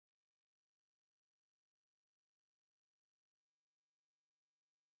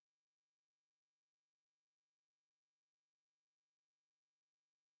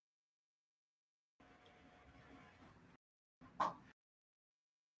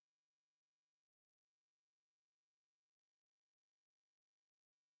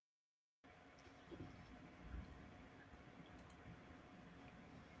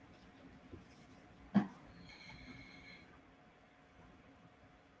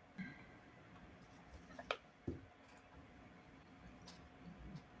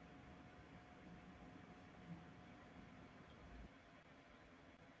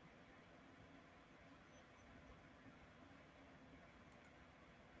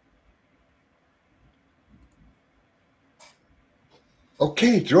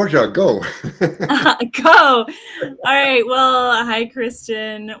Okay, Georgia, go. Go. All right. Well, hi,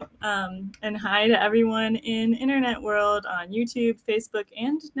 Kristen, and hi to everyone in internet world on YouTube, Facebook,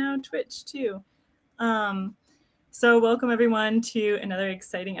 and now Twitch too. So welcome everyone to another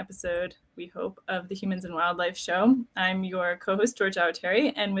exciting episode, we hope, of the Humans and Wildlife Show. I'm your co-host, Georgia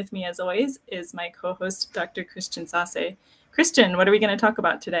Auteri, and with me as always is my co-host, Dr. Christian Sase. Christian, what are we going to talk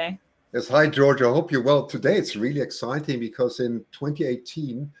about today? Yes, hi, Georgia. I hope you're well. Today it's really exciting because in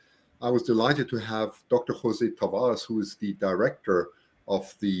 2018, I was delighted to have Dr. José TAVARES, who is the director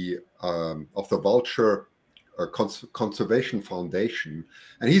of the Vulture Conservation Foundation,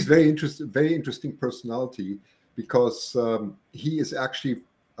 and he's very interesting personality because he is actually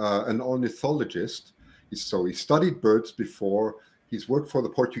an ornithologist. He studied birds before. He's worked for the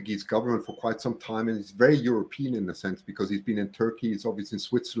Portuguese government for quite some time, and he's very European in a sense because he's been in Turkey, he's obviously in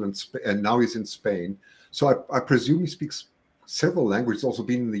Switzerland, and now he's in Spain. So I presume he speaks several languages, also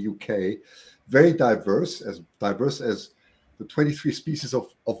been in the UK. Very diverse as the 23 species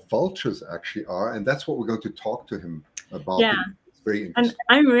of vultures actually are, and that's what we're going to talk to him about. Yeah. It's very interesting.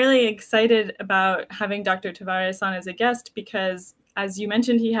 And I'm really excited about having Dr. Tavares on as a guest because, as you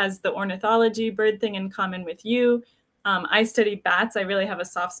mentioned, he has the ornithology bird thing in common with you. I study bats. I really have a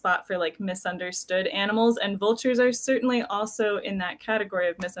soft spot for like misunderstood animals, and vultures are certainly also in that category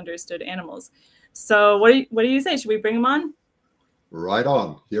of misunderstood animals. So what do you say? Should we bring him on? Right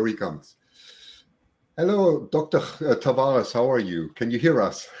on. Here he comes. Hello, Dr. Tavares. How are you? Can you hear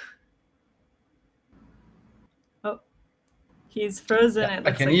us? Oh, he's frozen. Yeah, it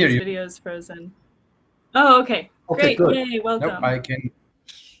looks I can like hear his you. video is frozen. Oh, okay. Great. Good. Yay, welcome. Nope, I can.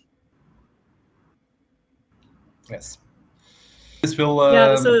 Yes. This will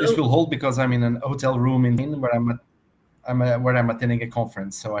this will hold because I'm in an hotel room in where I'm attending a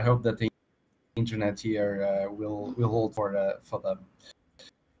conference. So I hope that the internet here will hold for the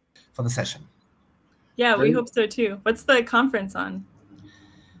session. Yeah, we hope so too. What's the conference on?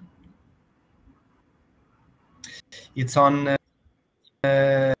 It's on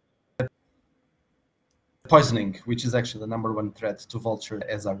poisoning, which is actually the #1 threat to vulture,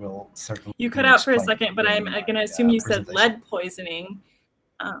 as I will certainly. You cut out for a second, but I'm going to assume you said lead poisoning.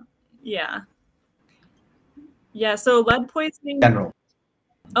 Yeah. Yeah, so lead poisoning. General.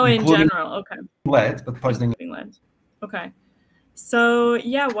 Oh, in general. Okay. Lead, but poisoning. Lead. Okay. So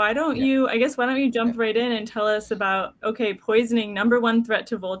yeah, why don't you jump right in and tell us about, okay, poisoning, #1 threat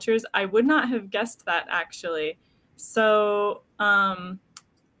to vultures. I would not have guessed that actually. So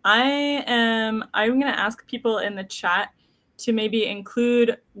I'm going to ask people in the chat to maybe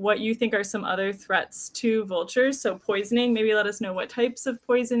include what you think are some other threats to vultures. So poisoning, maybe let us know what types of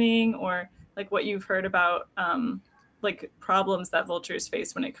poisoning or like what you've heard about like problems that vultures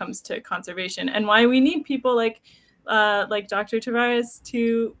face when it comes to conservation, and why we need people like Dr. Tavares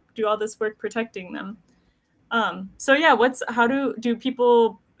to do all this work protecting them. So yeah, how do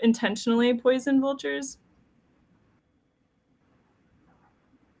people intentionally poison vultures?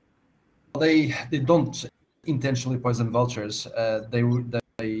 They don't intentionally poison vultures. They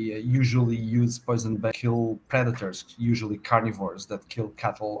usually use poison to kill predators, usually carnivores that kill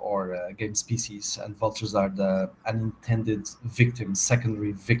cattle or game species, and vultures are the unintended victims,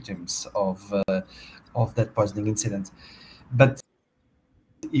 secondary victims of that poisoning incident. But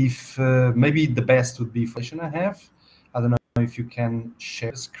if maybe the best would be information I have. I don't know if you can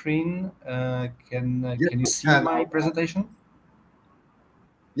share the screen. Can you see my presentation?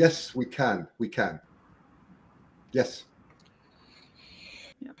 Yes, we can. Yes.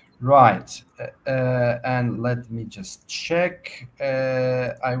 Right. And let me just check.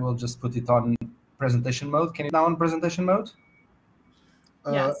 I will just put it on presentation mode. Can you now on presentation mode?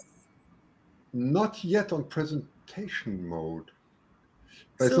 Yes. Not yet on presentation mode.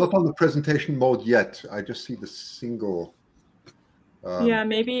 But it's not on the presentation mode yet. I just see the single. Yeah,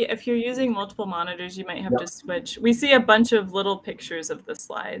 maybe if you're using multiple monitors, you might have to switch. We see a bunch of little pictures of the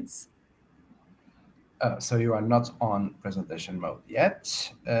slides. So you are not on presentation mode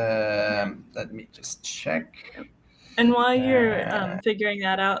yet. Let me just check. And while you're figuring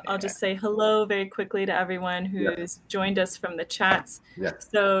that out, I'll just say hello very quickly to everyone who's joined us from the chats.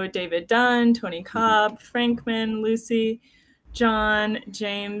 So David Dunn, Tony Cobb, Frankman, Lucy, John,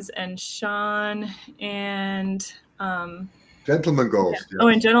 James, and Sean, and Gentleman Ghost. Yeah. Oh,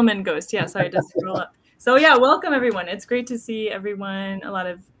 and Gentleman Ghost. Yeah, sorry, just scroll up. So yeah, welcome everyone. It's great to see everyone, a lot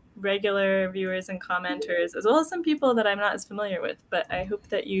of regular viewers and commenters, as well as some people that I'm not as familiar with, but I hope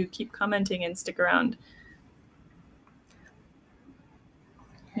that you keep commenting and stick around.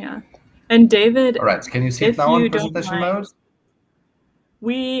 Yeah. And David, all right, can you see it now on presentation mode?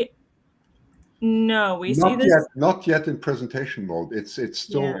 No, we see this. Not yet in presentation mode. It's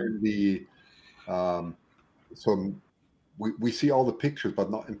still in the so we see all the pictures, but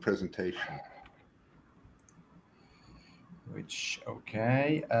not in presentation. Which,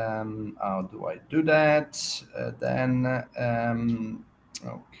 okay, how do I do that?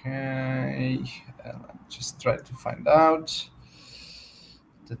 Okay, just try to find out.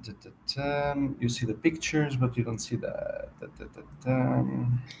 You see the pictures, but you don't see the.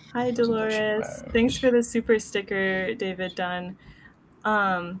 Hi, Dolores. Thanks for the super sticker, David Dunn.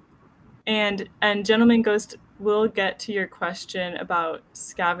 And Gentleman Ghost, we'll get to your question about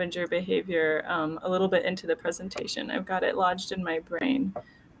scavenger behavior a little bit into the presentation. I've got it lodged in my brain.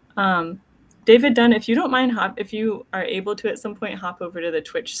 David Dunn, if you don't mind, if you are able to at some point hop over to the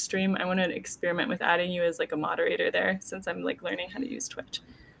Twitch stream, I want to experiment with adding you as like a moderator there, since I'm like learning how to use Twitch.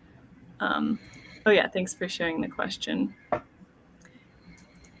 Oh yeah, thanks for sharing the question.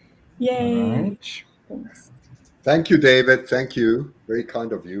 Yay! All right. Thanks. Thank you, David. Thank you. Very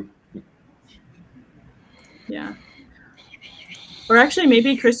kind of you. Yeah. Or actually,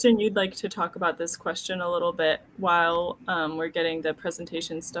 maybe, Christian, you'd like to talk about this question a little bit while we're getting the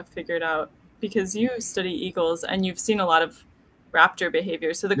presentation stuff figured out, because you study eagles and you've seen a lot of raptor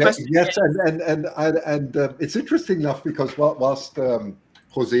behavior. So the question yes, and it's interesting enough, because whilst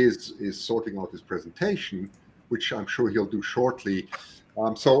Jose is sorting out his presentation, which I'm sure he'll do shortly,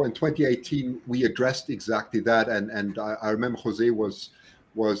 so in 2018 we addressed exactly that, and I remember Jose was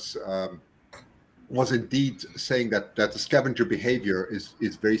indeed saying that the scavenger behavior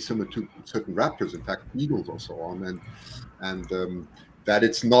is very similar to certain raptors, in fact eagles or so on, and that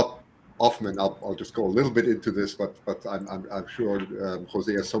it's not often, and I'll just go a little bit into this, but I'm sure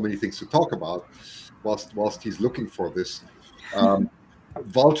Jose has so many things to talk about whilst he's looking for this.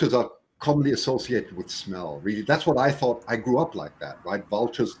 Vultures are commonly associated with smell. Really, that's what I thought. I grew up like that, right?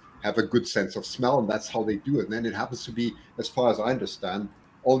 Vultures have a good sense of smell, and that's how they do it. And then it happens to be, as far as I understand,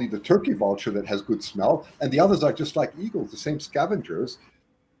 only the turkey vulture that has good smell, and the others are just like eagles, the same scavengers.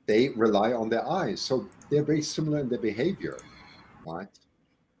 They rely on their eyes, so they're very similar in their behavior, right?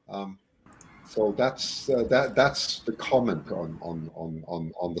 So that's the comment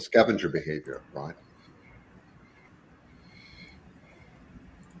on the scavenger behavior, right?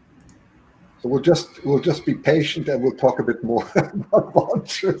 So we'll just be patient, and we'll talk a bit more about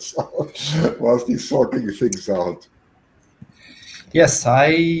vultures whilst he's sorting things out. Yes,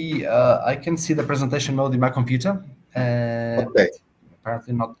 I can see the presentation mode in my computer. Okay.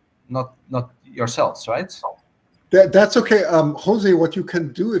 Apparently not yourselves, right? That's okay. Jose, what you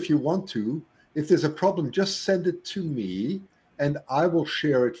can do if you want to, if there's a problem, just send it to me and I will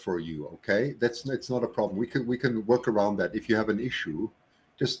share it for you. Okay, it's not a problem. We can work around that. If you have an issue,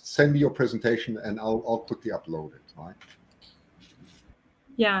 just send me your presentation and I'll quickly upload it. Right?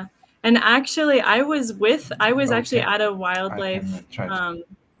 Yeah, and actually, I was actually at a wildlife.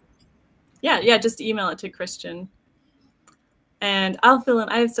 Yeah, just email it to Christian. And I'll fill in.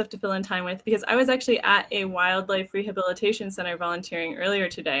 I have stuff to fill in time with, because I was actually at a wildlife rehabilitation center volunteering earlier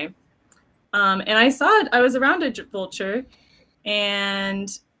today. And I saw it. I was around a vulture, and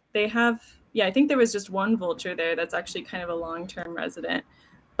they have, yeah, I think there was just one vulture there that's actually kind of a long-term resident.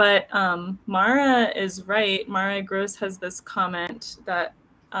 But Mara is right. Mara Gross has this comment that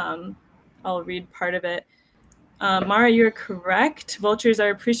I'll read part of it. Mara, you're correct. Vultures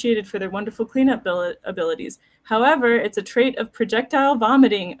are appreciated for their wonderful cleanup abilities. However, it's a trait of projectile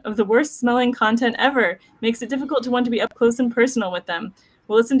vomiting of the worst smelling content ever. Makes it difficult to want to be up close and personal with them.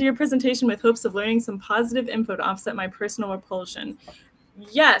 We'll listen to your presentation with hopes of learning some positive info to offset my personal repulsion.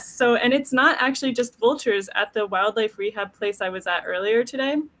 Yes, so, and it's not actually just vultures. At the wildlife rehab place I was at earlier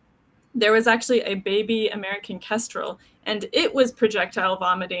today, there was actually a baby American kestrel, and it was projectile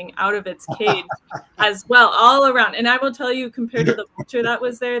vomiting out of its cage as well, all around. And I will tell you, compared to the vulture that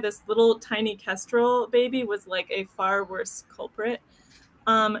was there, this little tiny kestrel baby was like a far worse culprit.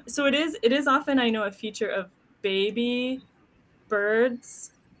 So it is often, I know, a feature of baby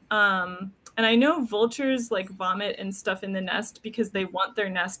birds. And I know vultures like vomit and stuff in the nest because they want their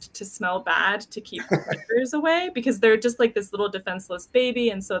nest to smell bad to keep predators away, because they're just like this little defenseless baby.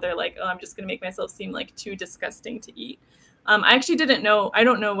 And so they're like, oh, I'm just going to make myself seem like too disgusting to eat. I actually didn't know. I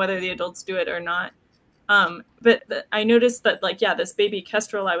don't know whether the adults do it or not. But I noticed that, like, yeah, this baby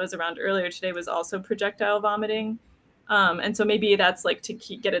kestrel I was around earlier today was also projectile vomiting. And so maybe that's like to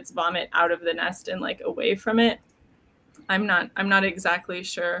get its vomit out of the nest and like away from it. I'm not exactly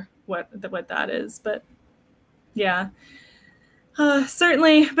sure what that is, but yeah,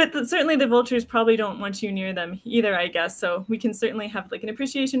 certainly the vultures probably don't want you near them either, I guess. So we can certainly have like an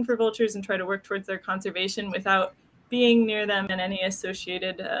appreciation for vultures and try to work towards their conservation without being near them and any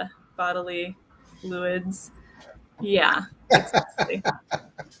associated bodily fluids. Yeah, exactly.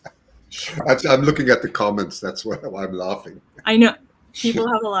 I'm looking at the comments. That's why I'm laughing. I know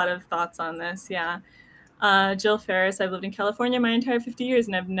people have a lot of thoughts on this. Yeah. Jill Ferris, I've lived in California my entire 50 years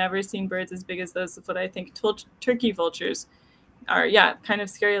and I've never seen birds as big as those of what I think turkey vultures are. Yeah, kind of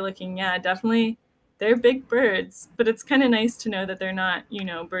scary looking. Yeah, definitely. They're big birds, but it's kind of nice to know that they're not, you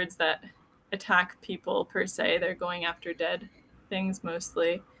know, birds that attack people per se. They're going after dead things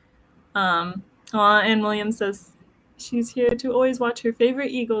mostly. Anne Williams says she's here to always watch her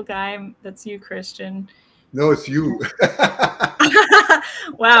favorite eagle guy. That's you, Christian. No, it's you.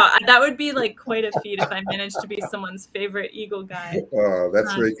 Wow, that would be like quite a feat if I managed to be someone's favorite eagle guy.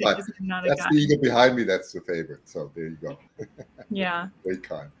 That's very kind. That's the eagle behind me. That's the favorite. So there you go. Yeah. Very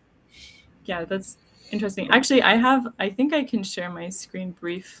kind. Yeah, that's interesting. Actually, I think I can share my screen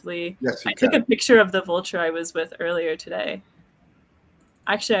briefly. Yes, you can. I took a picture of the vulture I was with earlier today.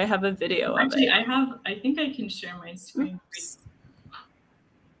 Actually, I have a video of it. I think I can share my screen. Oops.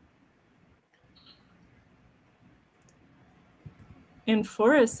 And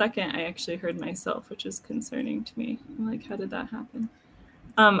for a second, I actually heard myself, which is concerning to me. I'm like, how did that happen?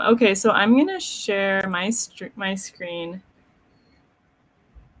 Okay, so I'm gonna share my screen.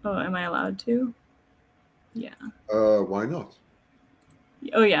 Oh, am I allowed to? Yeah. Why not?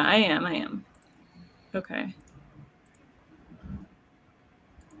 Oh yeah, I am. Okay.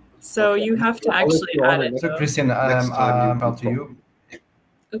 So you have to actually add it. So Christian, I'll to you.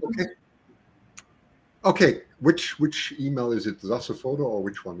 Okay. Okay. Which email is it? Is that a photo or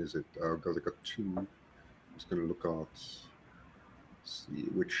which one is it? Because I got two. I'm just going to look out. See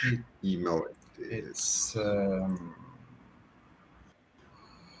which email it is. It's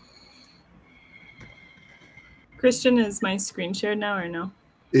Christian, is my screen shared now or no?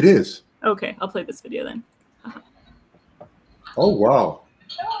 It is. Okay, I'll play this video then. Oh wow!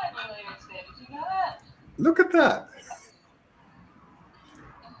 Look at that.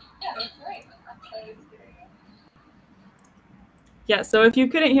 Yeah, so if you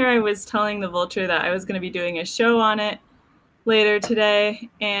couldn't hear, I was telling the Vulture that I was going to be doing a show on it later today,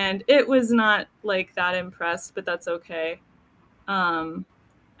 and it was not like that impressed, but that's okay. And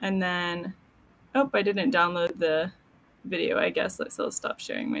then, oh, I didn't download the video, I guess. So I'll stop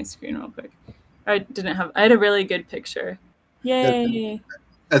sharing my screen real quick. I had a really good picture. Yay! Yeah.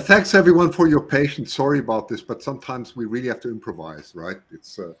 And thanks everyone for your patience. Sorry about this, but sometimes we really have to improvise, right?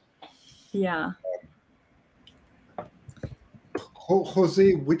 It's yeah.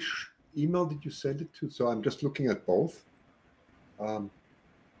 Jose, which email did you send it to? So I'm just looking at both. Not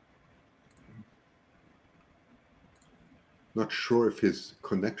sure if his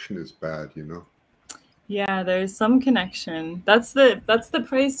connection is bad, you know. Yeah, there's some connection. That's the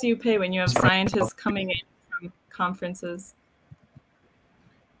price you pay when you have scientists coming in from conferences.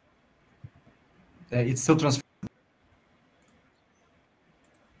 It's still transferring.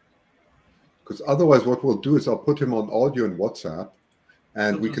 Because otherwise, what we'll do is I'll put him on audio in WhatsApp,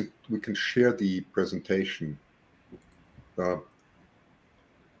 and we can share the presentation. Because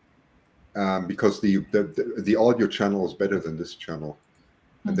the audio channel is better than this channel,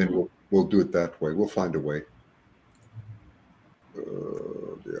 and then we'll do it that way. We'll find a way.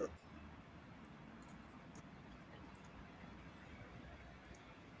 Yeah.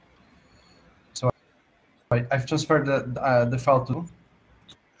 So I've transferred the file to.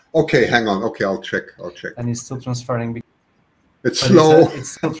 Okay, hang on. Okay, I'll check. And it's still transferring. It's slow.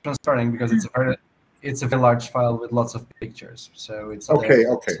 It's still transferring because it's a very large file with lots of pictures. So it's okay.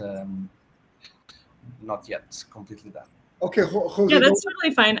 Not yet completely done. Okay, Jose, yeah, that's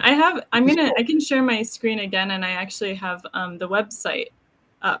totally fine. I can share my screen again, and I actually have the website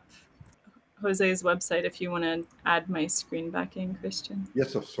up, Jose's website. If you want to add my screen back in, Christian.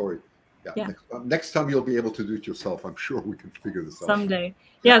 Yes, I'm sorry. Yeah. Next time you'll be able to do it yourself. I'm sure we can figure this out someday.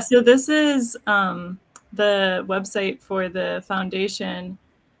 Yeah. So this is the website for the foundation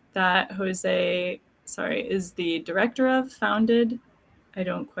that Jose, is the director of, founded. I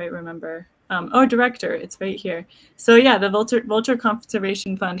don't quite remember. Director, it's right here. So yeah, the Vulture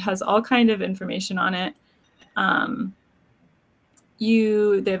Conservation Fund has all kind of information on it.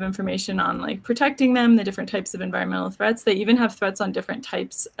 They have information on like protecting them, the different types of environmental threats. They even have threats on different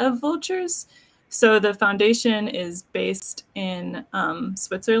types of vultures. So the foundation is based in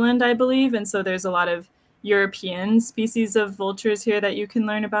Switzerland, I believe. And so there's a lot of European species of vultures here that you can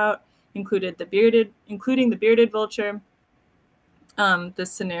learn about, including the bearded vulture, the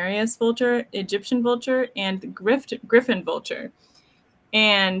Cinereus vulture, Egyptian vulture, and the griffin vulture.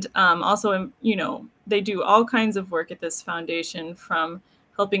 And also, they do all kinds of work at this foundation, from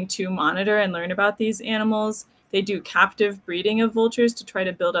helping to monitor and learn about these animals. They do captive breeding of vultures to try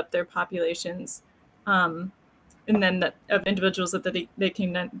to build up their populations and then of individuals that they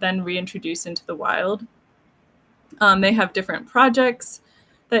can then reintroduce into the wild. They have different projects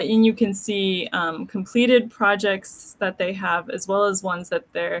that you can see, completed projects that they have, as well as ones that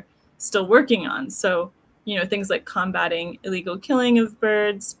they're still working on. So, things like combating illegal killing of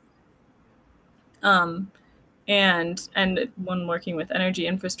birds, and one working with energy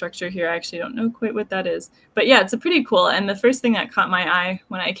infrastructure here. I actually don't know quite what that is, but yeah, it's a pretty cool. And the first thing that caught my eye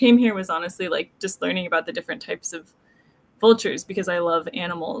when I came here was honestly like just learning about the different types of vultures, because I love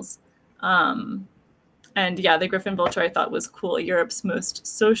animals. And yeah, the griffin vulture I thought was cool, Europe's most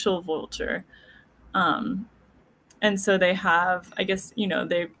social vulture. And so they have, I guess,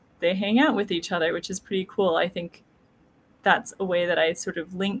 they hang out with each other, which is pretty cool. I think that's a way that I sort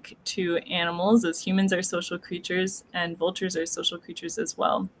of link to animals, as humans are social creatures and vultures are social creatures as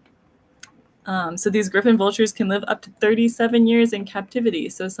well. So these griffin vultures can live up to 37 years in captivity.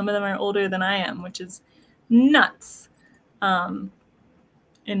 So some of them are older than I am, which is nuts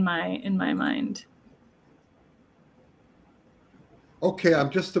in my mind. Okay, I'm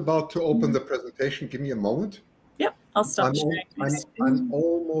just about to open the presentation. Give me a moment. Yep, I'll stop sharing. I'm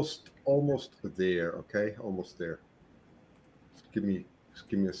almost there. Okay, almost there. Just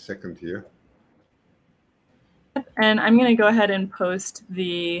give me a second here. And I'm going to go ahead and post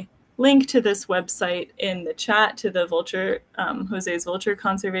the link to this website in the chat, to the Vulture, Jose's Vulture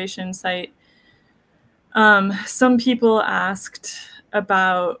Conservation site. Some people asked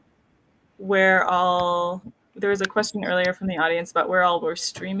about there was a question earlier from the audience about where all we're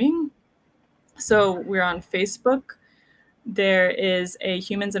streaming. So we're on Facebook. There is a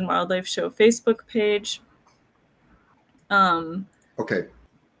Humans and Wildlife Show Facebook page. Okay.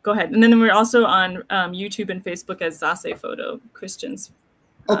 Go ahead. And then we're also on YouTube and Facebook as Zase Photo Christians.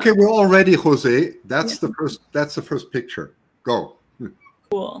 Okay, we're all ready, Jose. That's the first picture. Go.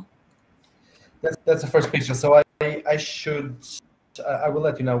 Cool. That's the first picture. So I will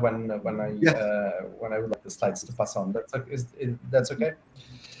let you know when I would like the slides to pass on. That's okay.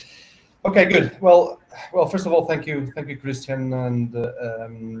 Okay, good. Well, first of all, thank you, Christian, and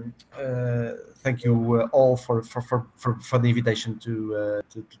thank you all for the invitation to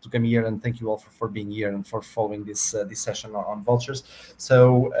come here, and thank you all for being here and for following this session on vultures.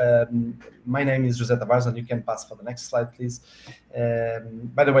 So my name is José TAVARES, and you can pass for the next slide, please.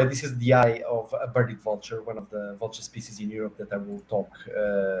 By the way, this is the eye of a birded vulture, one of the vulture species in Europe that I will talk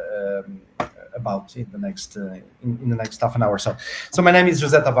about in the next half an hour or so. So my name is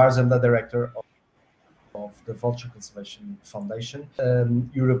José TAVARES. I'm the director of the Vulture Conservation Foundation,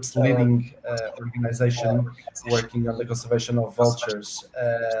 Europe's leading organization working on the conservation of vultures.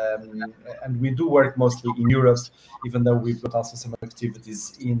 And we do work mostly in Europe, even though we've got also some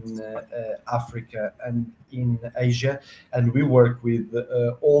activities in Africa and in Asia. And we work with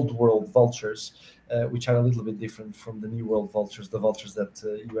old world vultures, which are a little bit different from the new world vultures, the vultures that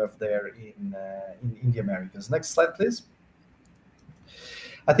you have there in the Americas. Next slide, please.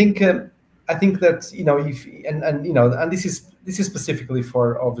 I think that and this is specifically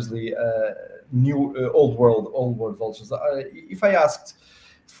for obviously old world vultures. If I asked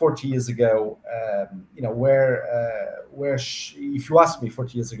 40 years ago, if you asked me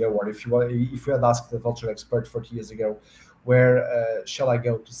 40 years ago, or if you had asked the vulture expert 40 years ago, where shall I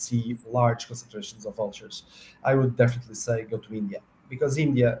go to see large concentrations of vultures, I would definitely say go to India. Because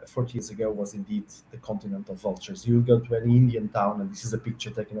India 40 years ago was indeed the continent of vultures. You go to an Indian town, and this is a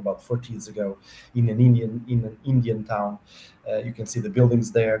picture taken about 40 years ago in an Indian town. You can see the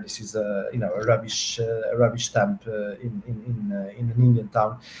buildings there. This is a rubbish dump in an Indian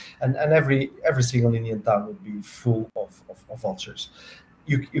town, and every single Indian town would be full of vultures.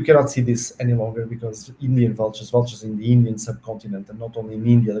 You cannot see this any longer, because Indian vultures in the Indian subcontinent, and not only in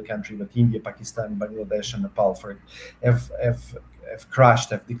India, the country, but India, Pakistan, Bangladesh, and Nepal, have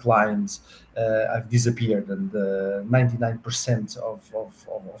crashed, have declined, have disappeared, and 99%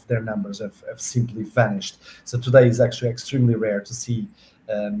 of their numbers have simply vanished. So today is actually extremely rare to see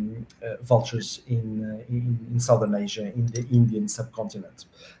vultures in Southern Asia, in the Indian subcontinent.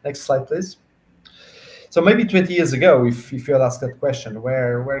 Next slide, please. So maybe 20 years ago, if you had asked that question,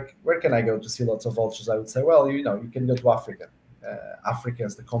 where can I go to see lots of vultures, I would say, well, you can go to Africa. Africa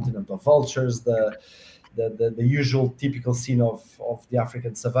is the continent of vultures, the usual typical scene of the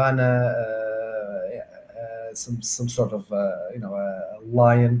African savanna, some sort of a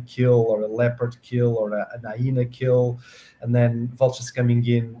lion kill or a leopard kill or an hyena kill, and then vultures coming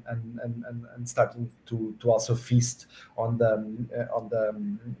in and starting to also feast on the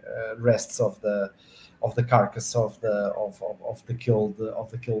rests of the carcass of the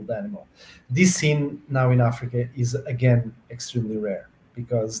killed animal. This scene now in Africa is again extremely rare.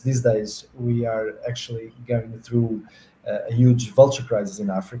 because these days we are actually going through a huge vulture crisis in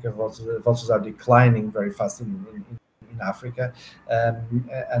Africa. Vultures are declining very fast in Africa,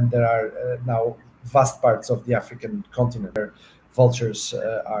 and there are now vast parts of the African continent where vultures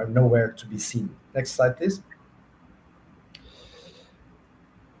are nowhere to be seen. Next slide, please.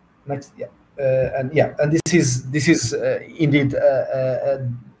 Next, yeah, and this is indeed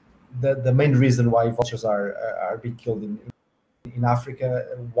the main reason why vultures are being killed in Africa.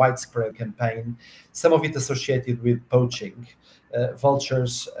 A widespread campaign, some of it associated with poaching.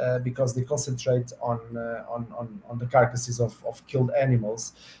 Vultures, because they concentrate on the carcasses of killed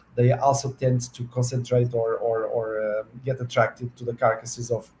animals, they also tend to concentrate or get attracted to the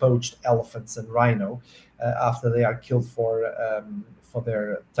carcasses of poached elephants and rhino after they are killed for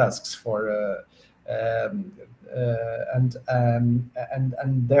their tusks,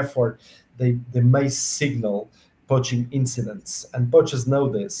 and therefore they may signal poaching incidents, and poachers know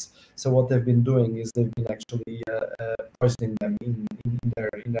this. So what they've been doing is they've been actually poisoning them in their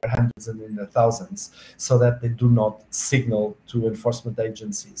hundreds and in their thousands, so that they do not signal to enforcement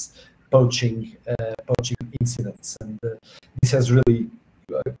agencies poaching incidents, and this has really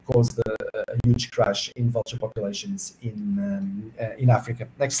caused a huge crash in vulture populations in Africa.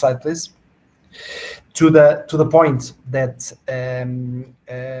 Next slide, please. To the point that the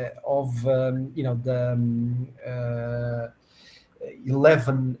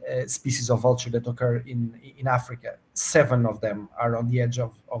 11 species of vulture that occur in Africa, 7 of them are on the edge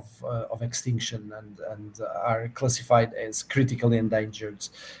of extinction and are classified as critically endangered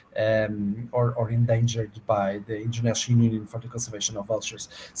or endangered by the International Union for the Conservation of Vultures.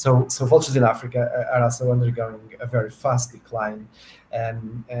 So vultures in Africa are also undergoing a very fast decline,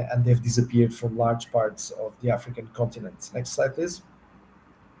 and they've disappeared from large parts of the African continent. Next slide, please.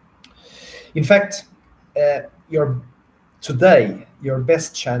 In fact, today, your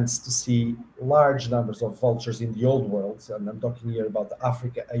best chance to see large numbers of vultures in the old world, and I'm talking here about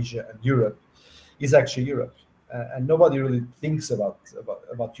Africa, Asia, and Europe, is actually Europe. And nobody really thinks about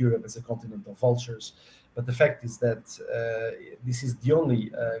Europe as a continent of vultures. But the fact is that this is the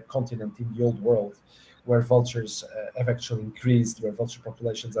only continent in the old world where vultures have actually increased, where vulture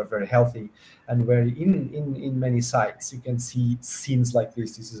populations are very healthy, and where in many sites you can see scenes like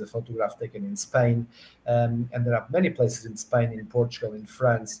this. This is a photograph taken in Spain, and there are many places in Spain, in Portugal, in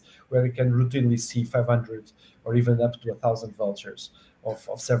France, where you can routinely see 500 or even up to 1,000 vultures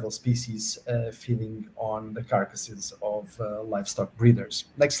of several species feeding on the carcasses of livestock breeders.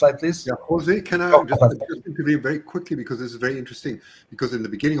 Next slide, please. Yeah, Jose, can I just intervene very quickly, because this is very interesting. Because in the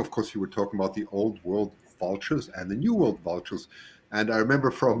beginning, of course, you were talking about the old world vultures and the new world vultures. And I remember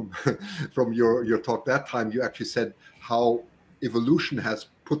from your talk that time, you actually said how evolution has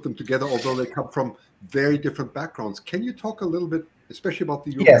put them together, although they come from very different backgrounds. Can you talk a little bit, especially about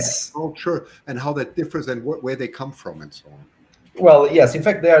the European vulture and how that differs and where they come from and so on? Well, yes. In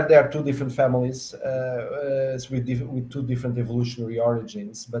fact, there are 2 different families with 2 different evolutionary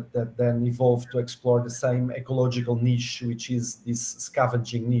origins, but that then evolved to explore the same ecological niche, which is this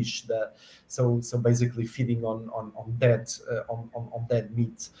scavenging niche. So basically feeding on dead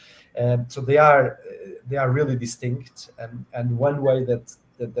meat. So they are really distinct, and one way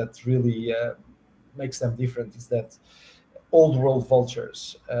that really makes them different is that old world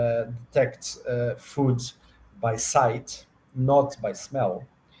vultures detect food by sight, not by smell.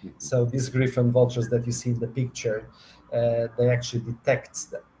 So these griffon vultures that you see in the picture, they actually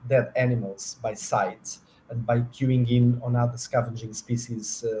detect dead animals by sight and by queuing in on other scavenging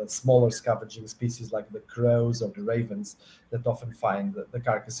species, smaller scavenging species like the crows or the ravens that often find the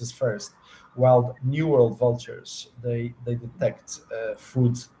carcasses first. While New World vultures, they detect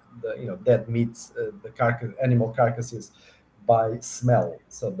food, dead meat, animal carcasses by smell.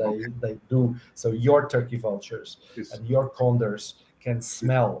 So they do. So your turkey vultures and your condors can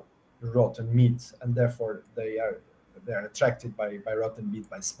smell rotten meat, and therefore they are attracted by rotten meat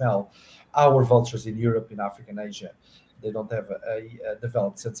by smell. Our vultures in Europe, in Africa, and Asia, they don't have a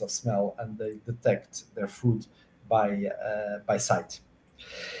developed sense of smell, and they detect their food by sight.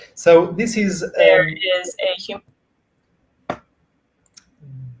 So this is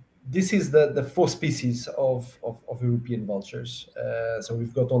this is the 4 species of European vultures. So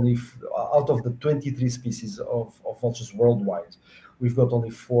we've got only, out of the 23 species of vultures worldwide, we've got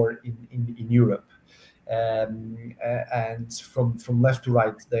only 4 in Europe. And from left to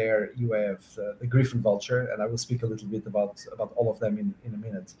right there, you have the griffon vulture, and I will speak a little bit about all of them in a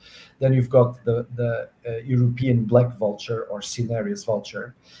minute. Then you've got the European black vulture or cinereous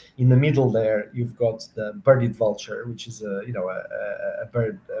vulture. In the middle there, you've got the birded vulture, which is a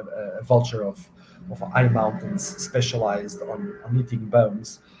bird, a vulture of high mountains, specialized on eating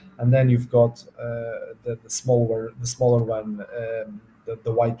bones. And then you've got the smaller one,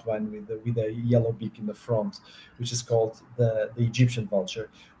 the white one with a yellow beak in the front, which is called the Egyptian vulture,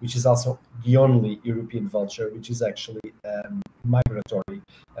 which is also the only European vulture which is actually migratory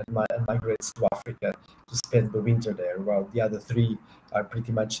and migrates to Africa to spend the winter there, while the other three are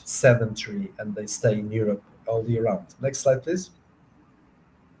pretty much sedentary and they stay in Europe all year round. Next slide, please.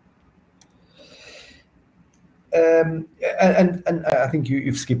 And I think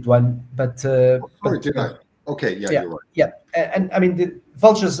you've skipped one, but sorry, did I? Okay, yeah, you're right. Yeah, and I mean the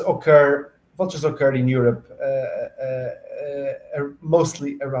vultures occur in Europe,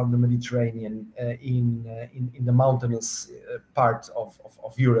 mostly around the Mediterranean, in the mountainous part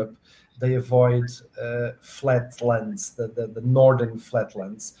of Europe. They avoid flatlands, the northern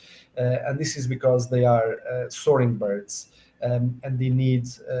flatlands, and this is because they are soaring birds. And they need,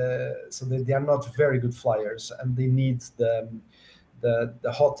 so they are not very good flyers, and they need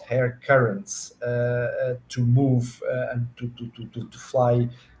the hot air currents to move and to fly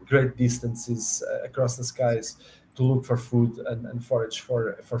great distances across the skies to look for food and forage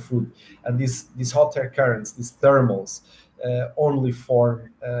for food. And these hot air currents, these thermals, only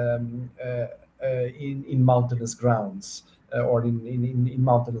form in mountainous grounds. Or in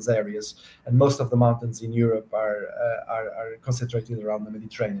mountainous areas, and most of the mountains in Europe are concentrated around the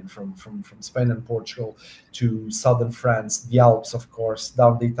Mediterranean, from Spain and Portugal to southern France, the Alps, of course,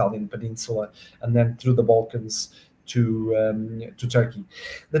 down the Italian peninsula, and then through the Balkans to Turkey.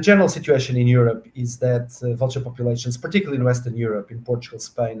 The general situation in Europe is that vulture populations, particularly in Western Europe, in Portugal,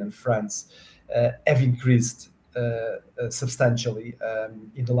 Spain, and France, have increased substantially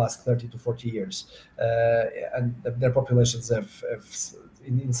in the last 30 to 40 years, and their populations have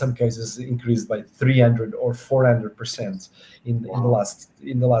in some cases increased by 300 or 400% in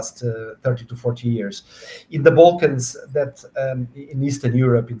the last 30 to 40 years. In the Balkans, that in Eastern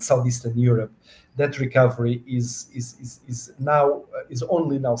Europe, in Southeastern Europe, that recovery is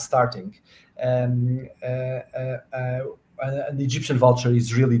only now starting. And the Egyptian vulture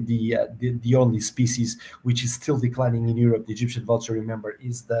is really the only species which is still declining in Europe. The Egyptian vulture, remember,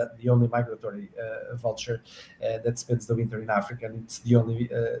 is the only migratory vulture that spends the winter in Africa, and it's the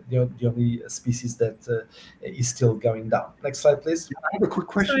only species that is still going down. Next slide, please. I have a quick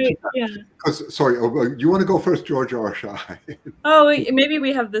question. Sorry, you want to go first, George, or shall I? Oh, maybe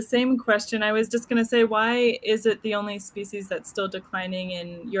we have the same question. I was just going to say, why is it the only species that's still declining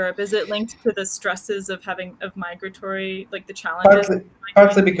in Europe? Is it linked to the stresses of migratory, like the challenges?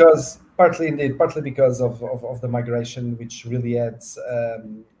 Partly because of the migration, which really adds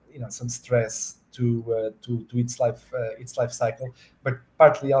some stress to its life cycle, but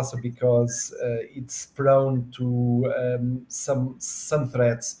partly also because it's prone to some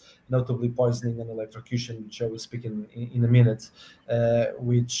threats, notably poisoning and electrocution, which I will speak in a minute,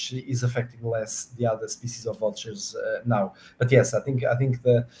 which is affecting less the other species of vultures now. But yes, I think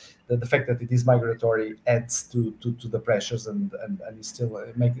the fact that it is migratory adds to the pressures and is still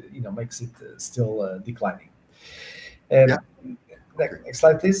makes it still declining. Next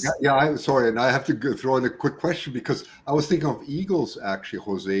slide, please. Yeah, I'm sorry, and I have to throw in a quick question, because I was thinking of eagles, actually,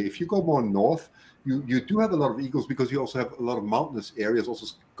 Jose. If you go more north, you do have a lot of eagles, because you also have a lot of mountainous areas,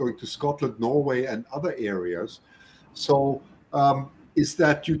 also going to Scotland, Norway, and other areas. So is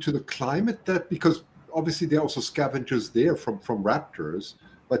that due to the climate, because obviously there are also scavengers there from raptors,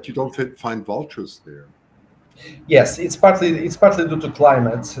 but you don't find vultures there? Yes, it's partly due to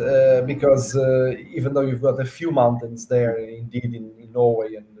climate, because even though you've got a few mountains there, indeed in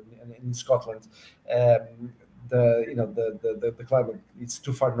Norway and in Scotland, the climate is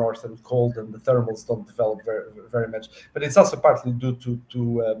too far north and cold, and the thermals don't develop very much. But it's also partly due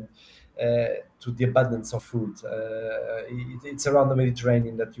to the abundance of food. It's around the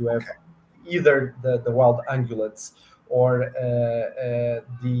Mediterranean that you have either the wild ungulates or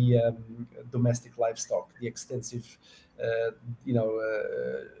the domestic livestock, the extensive,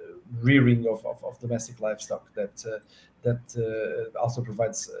 rearing of domestic livestock that also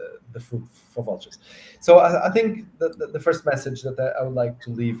provides the food for vultures. So I think the first message that I would like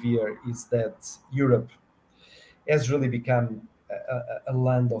to leave here is that Europe has really become a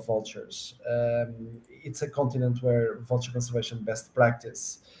land of vultures. It's a continent where vulture conservation best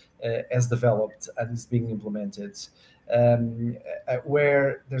practice has developed and is being implemented,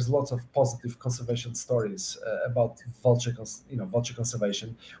 where there's lots of positive conservation stories about vulture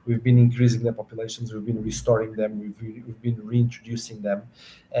conservation. We've been increasing their populations, we've been restoring them, we've been reintroducing them,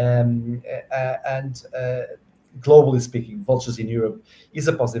 and globally speaking, vultures in Europe is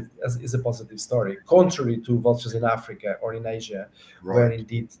a positive story, contrary to vultures in Africa or in Asia, right, where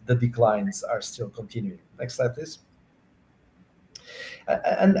indeed the declines are still continuing. Next slide, please.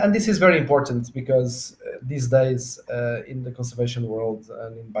 And this is very important because these days in the conservation world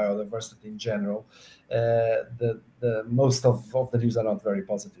and in biodiversity in general, the most of the news are not very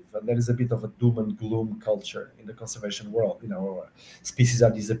positive, and there is a bit of a doom and gloom culture in the conservation world. You know, species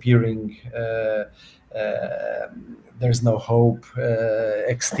are disappearing. There's no hope,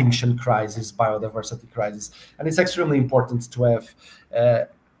 extinction crisis, biodiversity crisis, and it's extremely important to have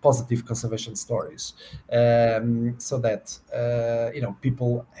positive conservation stories, so that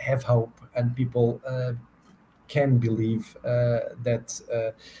people have hope and people can believe that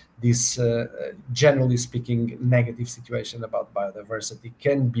this, generally speaking, negative situation about biodiversity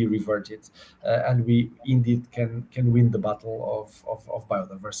can be reverted, and we indeed can win the battle of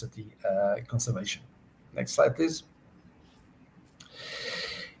biodiversity conservation. Next slide, please.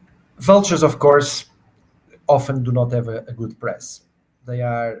 Vultures, of course, often do not have a good press. They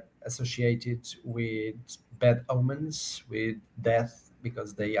are associated with bad omens, with death,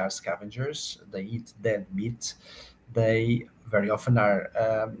 because they are scavengers. They eat dead meat. They very often are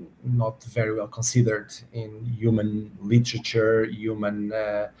not very well considered in human literature, human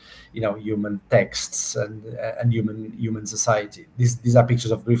texts, and human society. These are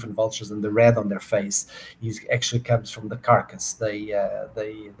pictures of griffon vultures, and the red on their face actually comes from the carcass they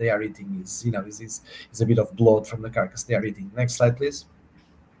are eating. Is a bit of blood from the carcass they are eating. Next slide, please.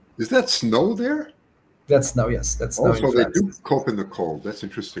 Is that snow there? That's snow. Yes, that's snow. Also, they do cope in the cold. That's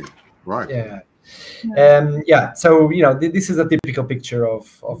interesting, right? Yeah. So this is a typical picture of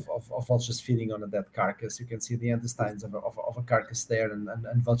vultures feeding on a dead carcass. You can see the intestines of a carcass there,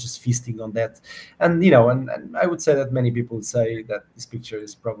 and vultures feasting on that. And and I would say that many people would say that this picture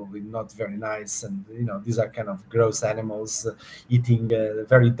is probably not very nice, and these are kind of gross animals eating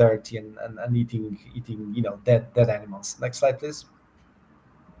very dirty and eating dead animals. Next slide, please.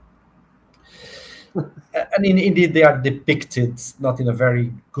 And indeed, they are depicted not in a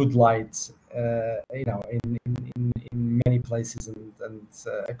very good light, in many places and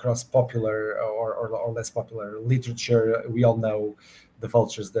across popular or less popular literature. We all know the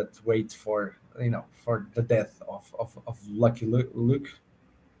vultures that wait for the death of Lucky Luke.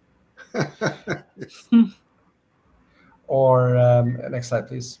 Or next slide,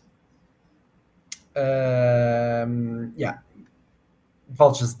 please. Yeah.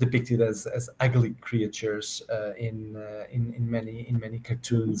 Vultures depicted as ugly creatures in many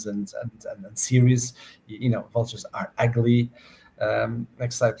cartoons and series. Vultures are ugly.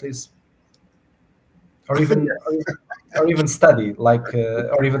 Next slide, please. Or even study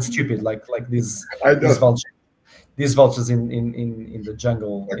or even stupid like these vultures. These vultures in the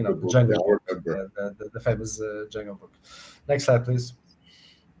jungle, the Jungle Book, the famous Jungle Book. Next slide, please.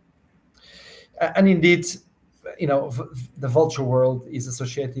 And indeed, the vulture world is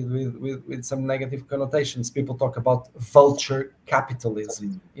associated with some negative connotations. People talk about vulture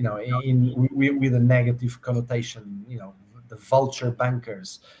capitalism, with a negative connotation. The vulture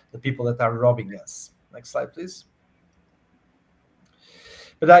bankers, the people that are robbing us. Next slide, please.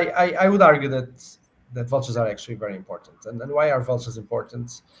 But I would argue that vultures are actually very important. And why are vultures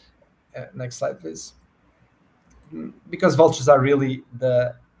important? Next slide, please. Because vultures are really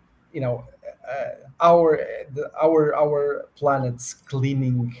our planet's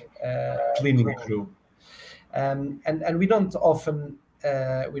cleaning crew, and we don't often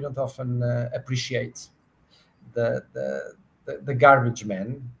appreciate the garbage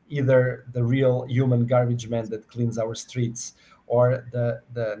man, either the real human garbage man that cleans our streets, or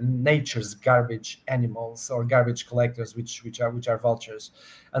the nature's garbage animals or garbage collectors, which are vultures,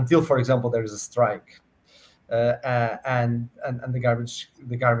 until, for example, there is a strike. And the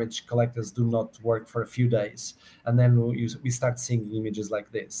garbage collectors do not work for a few days, and then we start seeing images like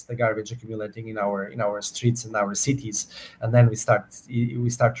this: the garbage accumulating in our streets and our cities, and then we start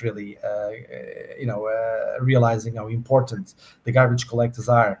really realizing how important the garbage collectors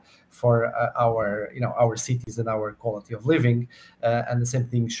are for our cities and our quality of living. And the same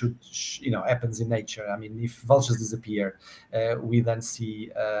thing happens in nature. I mean, if vultures disappear, we then see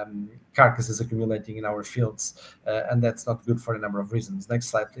carcasses accumulating in our fields, and that's not good for a number of reasons. Next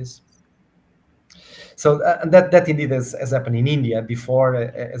slide, please. So and that indeed has happened in India before.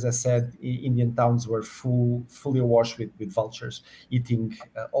 As I said, Indian towns were fully awash with vultures eating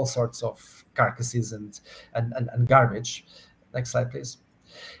all sorts of carcasses and garbage. Next slide, please.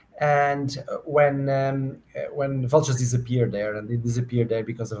 And when vultures disappear there, and they disappear there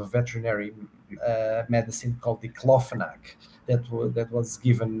because of a veterinary medicine called diclofenac that was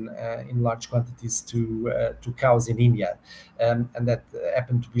given in large quantities to cows in India, and that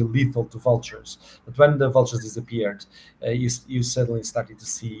happened to be lethal to vultures. But when the vultures disappeared, you suddenly started to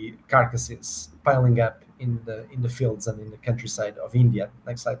see carcasses piling up in the fields and in the countryside of India.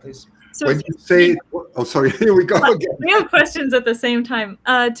 Next slide, please. So when you say, oh, sorry, here we go again. We have questions at the same time.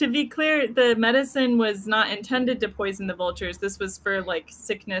 To be clear, the medicine was not intended to poison the vultures. This was for like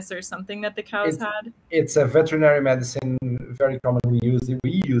sickness or something that the cows had. It's a veterinary medicine, very commonly used.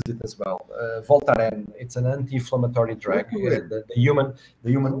 We use it as well. Voltaren. It's an anti-inflammatory drug. The human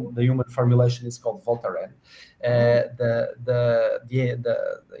formulation is called Voltaren. The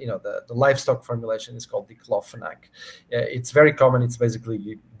livestock formulation is called diclofenac. It's very common. It's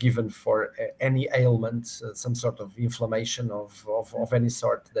basically given for any ailment, some sort of inflammation of any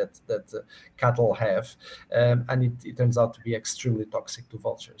sort that cattle have, and it turns out to be extremely toxic to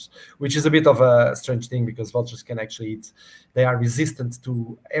vultures, which is a bit of a strange thing because vultures can actually eat. They are resistant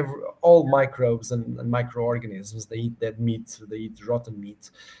to all microbes and microorganisms. They eat dead meat, they eat rotten meat,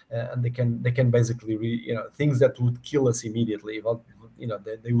 and they can basically things that would kill us immediately. Well,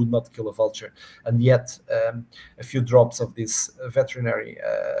 they would not kill a vulture, and yet a few drops of this veterinary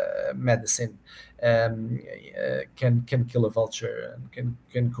medicine can kill a vulture and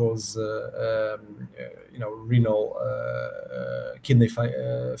can cause renal kidney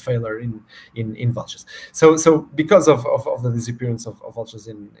failure in vultures. So because of the disappearance of vultures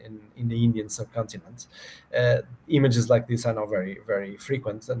in the Indian subcontinent, images like this are now very, very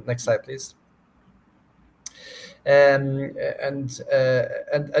frequent. And next slide, please. And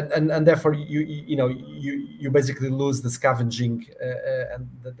therefore you basically lose the scavenging and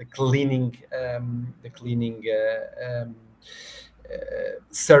the cleaning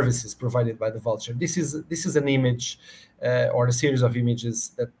services provided by the vulture. This is an image or a series of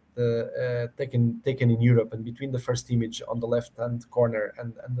images that taken in Europe, and between the first image on the left hand corner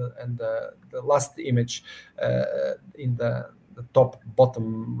and the last image in the top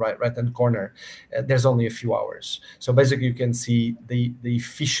bottom right hand corner, there's only a few hours. So basically you can see the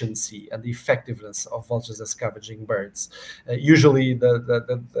efficiency and the effectiveness of vultures as scavenging birds. Usually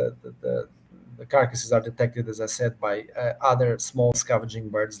the carcasses are detected, as I said, by other small scavenging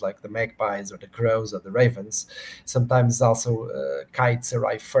birds like the magpies or the crows or the ravens. Sometimes also kites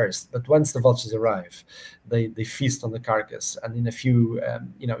arrive first, but once the vultures arrive, they feast on the carcass, and in a few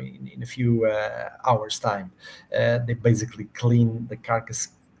hours time, they basically clean the carcass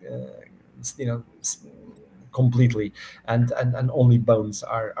completely, and only bones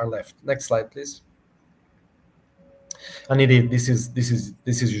are left. Next slide, please. And indeed, this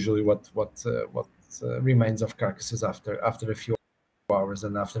is usually what remains of carcasses after a few hours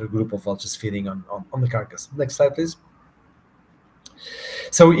and after a group of vultures feeding on the carcass. Next slide, please.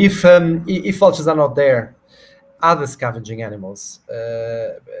 So if vultures are not there, other scavenging animals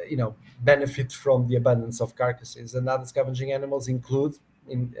benefit from the abundance of carcasses, and other scavenging animals include,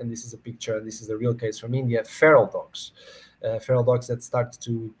 and this is a picture, and this is a real case from India, feral dogs. Feral dogs that start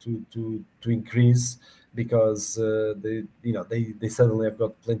to increase because they suddenly have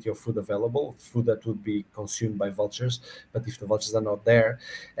got plenty of food available, food that would be consumed by vultures. But if the vultures are not there,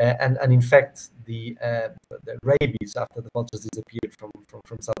 and in fact the rabies, after the vultures disappeared from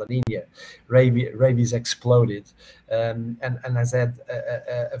southern India, rabies exploded, and has had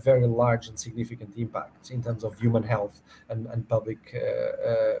a very large and significant impact in terms of human health and public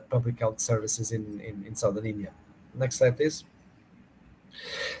health services in southern India. Next slide, please.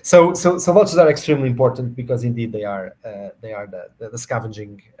 So vultures are extremely important because indeed they are the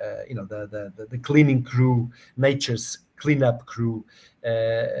scavenging, the cleaning crew, nature's cleanup crew,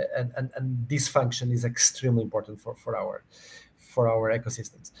 and this function is extremely important for our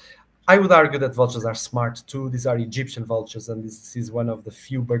ecosystems. I would argue that vultures are smart too. These are Egyptian vultures, and this is one of the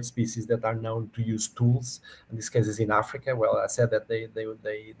few bird species that are known to use tools. In this case, is in Africa. Well, I said that they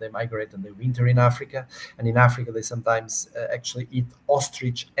migrate and they winter in Africa, and in Africa they sometimes actually eat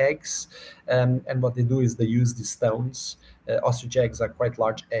ostrich eggs. And what they do is they use these stones. Ostrich eggs are quite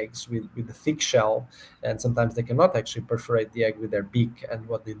large eggs with a thick shell, and sometimes they cannot actually perforate the egg with their beak. And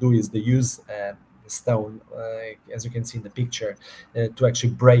what they do is they use stone, as you can see in the picture, to actually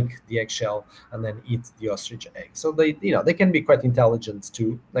break the eggshell and then eat the ostrich egg. So they can be quite intelligent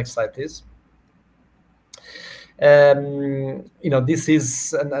too. Next slide, please. This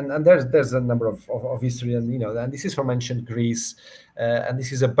is and there's a number of history, and and this is from ancient Greece, and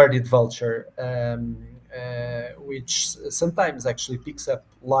this is a birded vulture, which sometimes actually picks up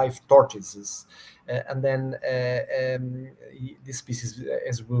live tortoises. And then this species,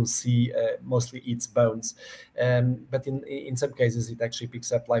 as we'll see, mostly eats bones. But in some cases, it actually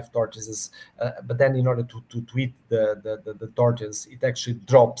picks up live tortoises. But then, in order to eat the tortoise, it actually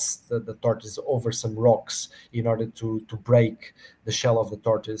drops the tortoise over some rocks in order to break the shell of the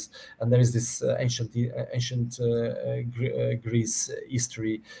tortoise. And there is this ancient Greece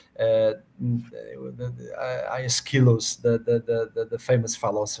history. Aeschylus, the famous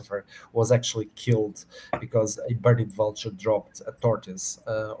philosopher, was actually killed because a birded vulture dropped a tortoise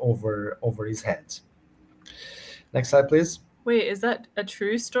over his head. Next slide, please. Wait, is that a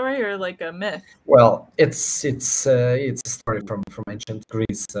true story or like a myth? Well, it's a story from ancient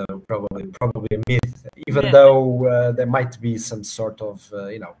Greece, so probably a myth. Even though there might be some sort of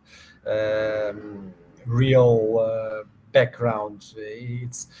real background,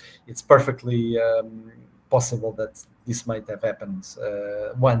 it's perfectly possible that this might have happened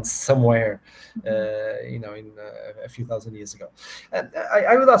once somewhere, in a few thousand years ago. And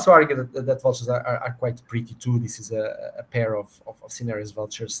I would also argue that vultures are quite pretty too. This is a pair of cinereous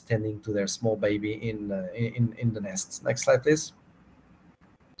vultures tending to their small baby in the nest. Next slide, please.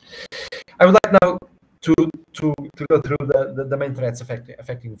 I would like now to go through the main threats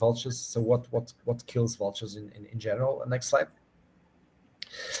affecting vultures. So what kills vultures in general. Next slide.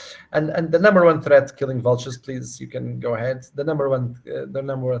 And the number one threat killing vultures, please, you can go ahead. The number one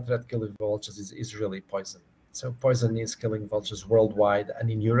threat killing vultures is really poison. So poison is killing vultures worldwide and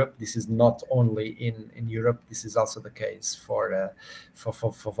in Europe. This is not only in Europe. This is also the case for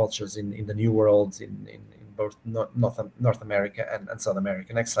vultures in the New World, in both North America and South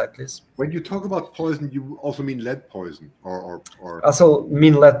America. Next slide, please. When you talk about poison, you also mean lead poison, or also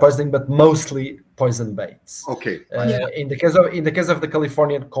mean lead poisoning, but mostly poison baits. Okay. In the case of the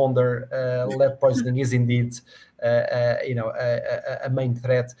Californian condor, lead poisoning is indeed a main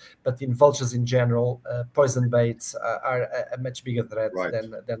threat. But in vultures in general, poison baits are a much bigger threat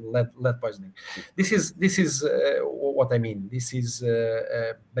than lead poisoning. This is what I mean. This is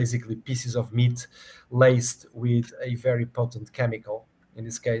basically pieces of meat laced with a very potent chemical. In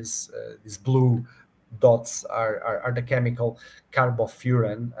this case, these blue dots are the chemical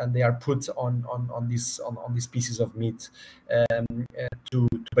carbofuran, and they are put on these pieces of meat to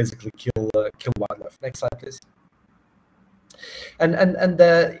basically kill wildlife. Next slide, please. And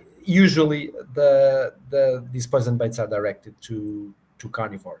usually these poison baits are directed to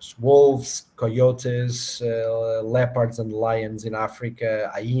carnivores: wolves, coyotes, leopards and lions in Africa,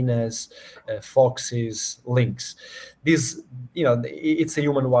 hyenas, foxes, lynx. These, it's a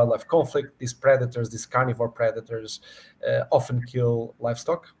human-wildlife conflict. These predators, these carnivore predators, often kill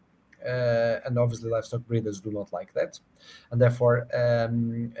livestock, and obviously livestock breeders do not like that, and therefore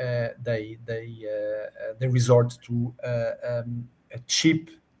they resort to a cheap,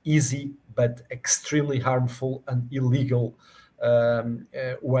 easy, but extremely harmful and illegal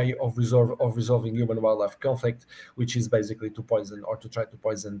way of resolving human-wildlife conflict, which is basically to poison or to try to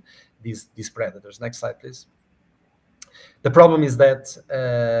poison these predators. Next slide, please. The problem is that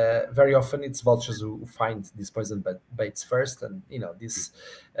very often it's vultures who find these poison baits first, and this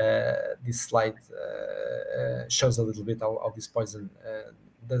slide shows a little bit how this poison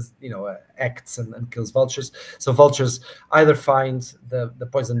does acts and kills vultures. So vultures either find the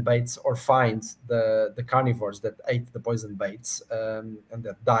poison baits or find the carnivores that ate the poison baits and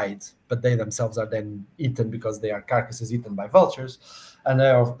that died, but they themselves are then eaten because they are carcasses eaten by vultures, and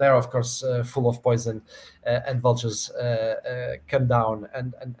they're of course full of poison, and vultures come down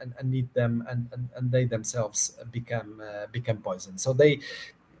and eat them, and they themselves become poison. So they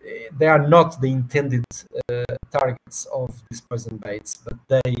are not the intended targets of these poison baits, but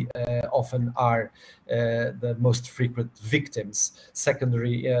they often are the most frequent victims,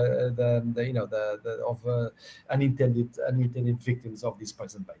 secondary unintended victims of these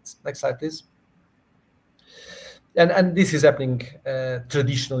poison baits. Next slide, please. And this is happening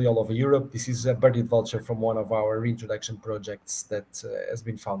traditionally all over Europe. This is a birded vulture from one of our reintroduction projects that has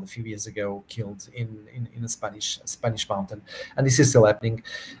been found a few years ago, killed in a Spanish mountain, and this is still happening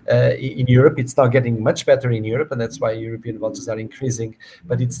in Europe. It's now getting much better in Europe, and that's why European vultures are increasing.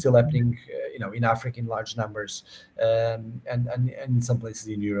 But it's still happening, in Africa in large numbers, and in some places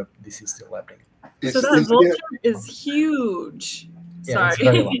in Europe, this is still happening. So that vulture is huge. Yeah, sorry. it's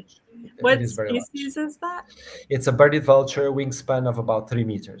very large. What species is that? It's a birded vulture, wingspan of about 3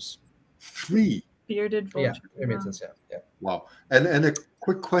 meters. 3? Bearded vulture. Yeah, remittance. Yeah. Wow. And a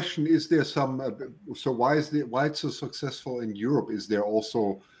quick question: is there some? So why it's so successful in Europe? Is there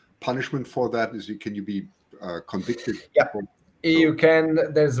also punishment for that? Can you be convicted? Yeah. For, You can.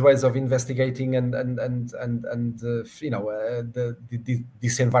 There's ways of investigating and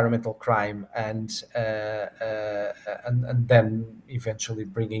this environmental crime and then eventually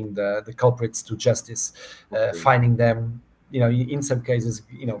bringing the culprits to justice, finding them. In some cases,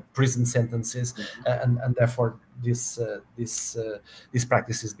 prison sentences, and therefore this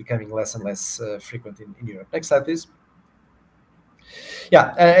practice is becoming less and less frequent in Europe. Next slide, please.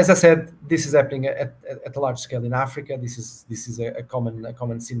 Yeah, as I said, this is happening at a large scale in Africa. This is a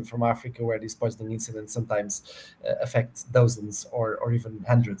common scene from Africa, where these poisoning incidents sometimes affect dozens or even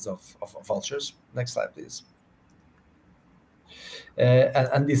hundreds of vultures. Next slide, please.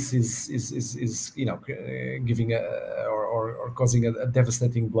 And this is giving or causing a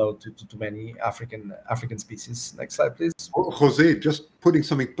devastating blow to many African species. Next slide, please. Jose, just putting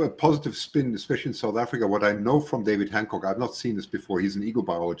something positive spin, especially in South Africa. What I know from David Hancock, I've not seen this before. He's an eagle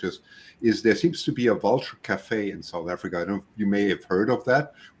biologist. Is there seems to be a vulture cafe in South Africa? I don't know if you may have heard of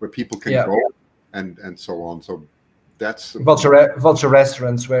that, where people can go and so on. So that's vulture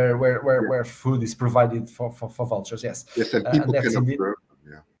restaurants where food is provided for vultures. Yes. Yes, and people can observe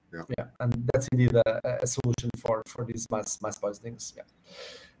them. Yeah, and that's indeed a solution for these mass poisonings. Yeah.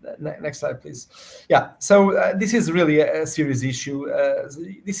 Next slide, please. Yeah, so this is really a serious issue.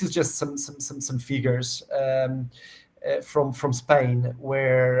 This is just some figures from Spain,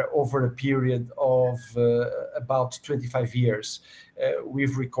 where over a period of about 25 years,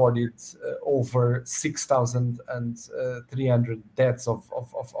 we've recorded over 6,300 deaths of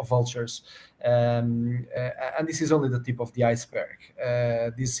vultures, and this is only the tip of the iceberg.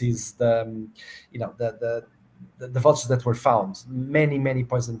 This is the vultures that were found. Many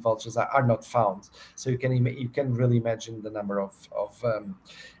poisoned vultures are not found. So you can really imagine the number of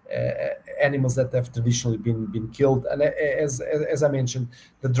animals that have traditionally been killed. And as I mentioned,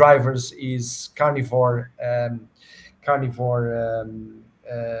 the drivers is carnivore.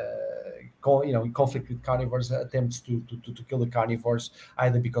 Conflict with carnivores, attempts to kill the carnivores,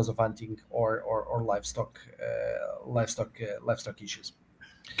 either because of hunting or livestock issues.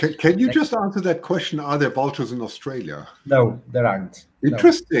 Can you just answer that question? Are there vultures in Australia? No, there aren't.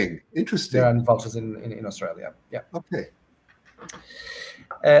 Interesting. There aren't vultures in Australia. Yeah. Okay.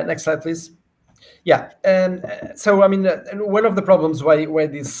 Next slide, please. Yeah. So I mean, one of the problems why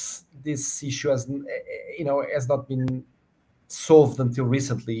this issue has not been solved until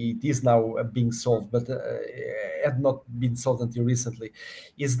recently, it is now being solved, but had not been solved until recently,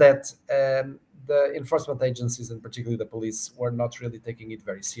 is that the enforcement agencies, and particularly the police, were not really taking it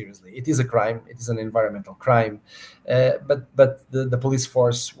very seriously. It is a crime. It is an environmental crime, but the police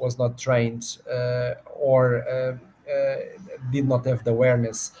force was not trained or did not have the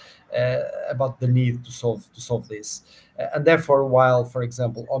awareness about the need to solve this, and therefore, while, for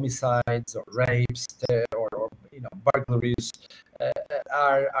example, homicides or rapes or burglaries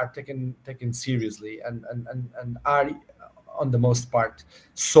are taken seriously and are, on the most part,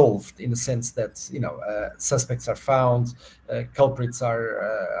 solved, in the sense that suspects are found, culprits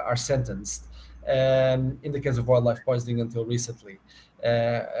are sentenced. In the case of wildlife poisoning, until recently,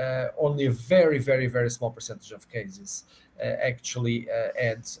 only a very small percentage of cases actually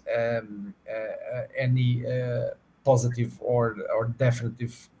had any positive or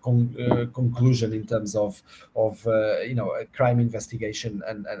definitive conclusion in terms of a crime investigation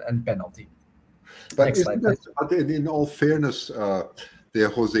and penalty. But Next slide, in all fairness, there,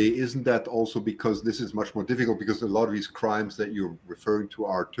 Jose, isn't that also because this is much more difficult, because a lot of these crimes that you're referring to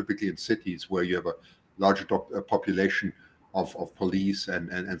are typically in cities where you have a larger population of police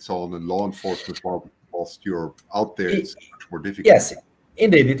and so on, and law enforcement, whilst you're out there, it's much more difficult. Yes,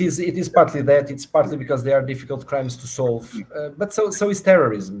 indeed, it is partly that. It's partly because they are difficult crimes to solve, but so is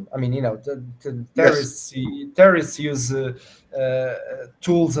terrorism. I mean, terrorists use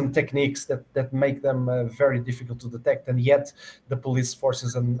tools and techniques that make them very difficult to detect, and yet the police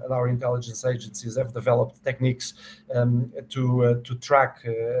forces and our intelligence agencies have developed techniques to track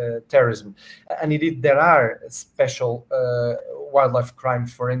terrorism. And indeed, there are special wildlife crime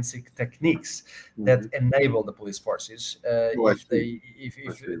forensic techniques that enable the police forces to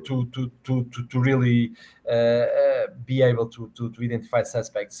really be able to identify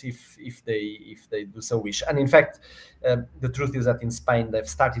suspects if they do so wish. And in fact, the truth is that in Spain they've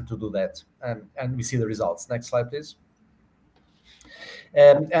started to do that, and we see the results. Next slide, please.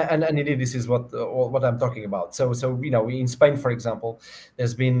 And indeed, this is what I'm talking about. So in Spain, for example,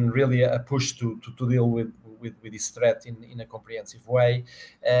 there's been really a push to deal with this threat in a comprehensive way.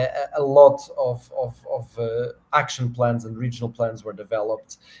 A lot of action plans and regional plans were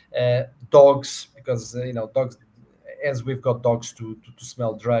developed. Dogs, because dogs, as we've got dogs to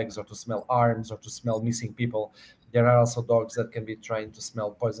smell drugs or to smell arms or to smell missing people, there are also dogs that can be trained to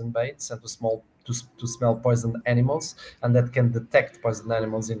smell poison baits and to smell poisoned animals, and that can detect poisoned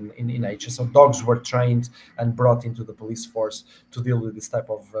animals in nature. So dogs were trained and brought into the police force to deal with this type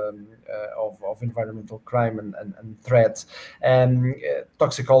of environmental crime and threats.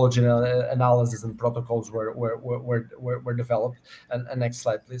 Toxicology analysis and protocols were developed. And next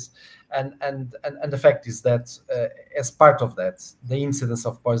slide, please. And the fact is that as part of that, the incidence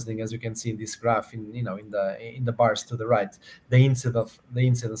of poisoning, as you can see in this graph, in the bars to the right, the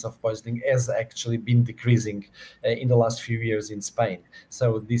incidence of poisoning has actually been decreasing in the last few years in Spain.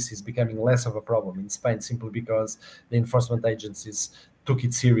 So this is becoming less of a problem in Spain, simply because the enforcement agencies took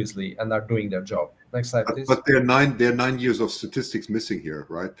it seriously and are doing their job. Next slide, please. But there are 9 years of statistics missing here,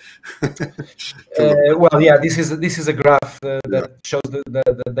 right? Well, yeah, this is a graph that shows the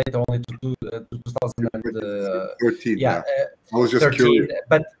data only to 2013. Yeah, I was just 13, curious.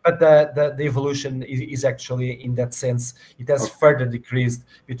 but the evolution is actually, in that sense, it has further decreased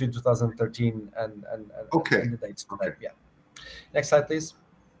between 2013 and the dates. Okay. Yeah. Next slide, please.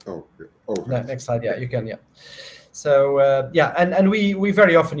 Oh. Next slide. Yeah, you can. Yeah. So and we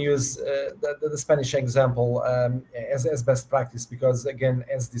very often use the Spanish example as best practice, because again,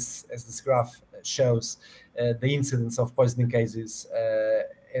 as this graph shows, the incidence of poisoning cases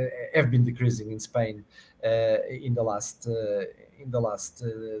have been decreasing in Spain in the last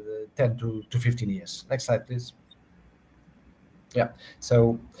 10 to 15 years. Next slide, please. Yeah.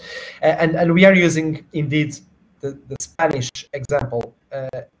 So and we are using indeed the Spanish example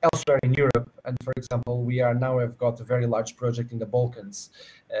elsewhere in Europe. And for example, we have got a very large project in the Balkans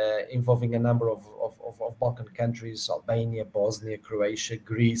involving a number of Balkan countries: Albania, Bosnia, Croatia,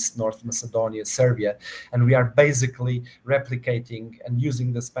 Greece, North Macedonia, Serbia. And we are basically replicating and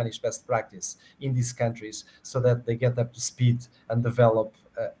using the Spanish best practice in these countries so that they get up to speed and develop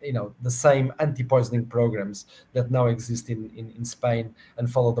the same anti-poisoning programs that now exist in Spain, and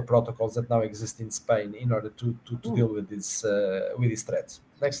follow the protocols that now exist in Spain in order to deal with these threats.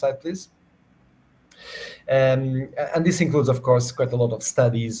 Next slide, please. And this includes, of course, quite a lot of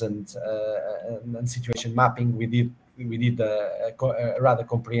studies and situation mapping. We did a rather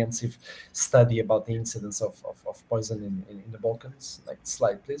comprehensive study about the incidence of poison in the Balkans. Next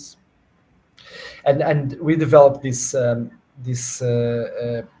slide, please. And we developed this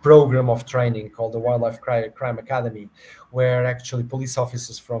program of training called the Wildlife Crime Academy, where actually police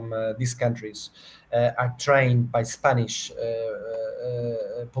officers from these countries are trained by Spanish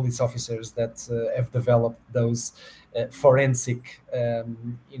police officers that have developed those forensic,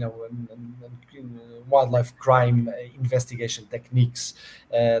 wildlife crime investigation techniques.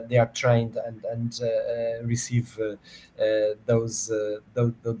 They are trained and receive those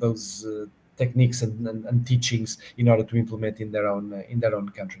techniques and teachings in order to implement in their own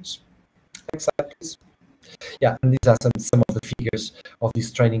countries. Next slide, please. Yeah, and these are some of the figures of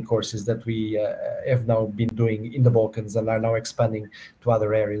these training courses that we have now been doing in the Balkans and are now expanding to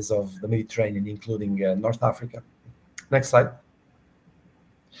other areas of the Mediterranean, including North Africa. Next slide.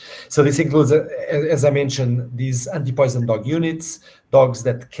 So this includes, as I mentioned, these anti-poison dog units, dogs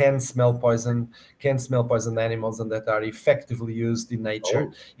that can smell poison animals, and that are effectively used in nature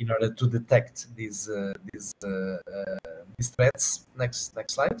in order to detect these threats. Next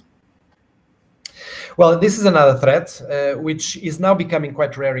slide. Well, this is another threat which is now becoming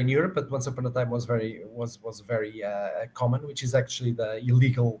quite rare in Europe, but once upon a time was very common, which is actually the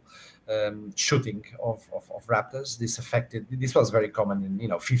illegal shooting of raptors. This was very common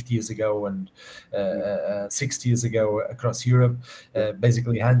in 50 years ago and 60 years ago across Europe.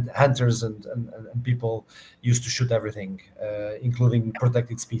 Basically, hunters and people used to shoot everything, including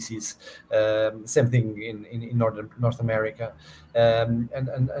protected species. Same thing in North America.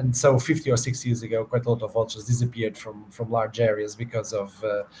 And so 50 or 60 years ago, quite a lot of vultures disappeared from large areas because of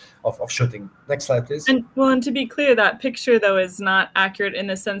shooting. Next slide, please. And to be clear, that picture though is not accurate in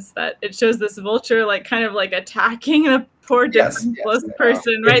the sense that it shows this vulture kind of attacking a poor defenseless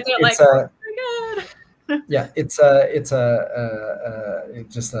person, right? They're like, oh my God. Yeah, it's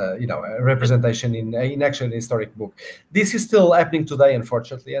just a representation in actually an historic book. This is still happening today,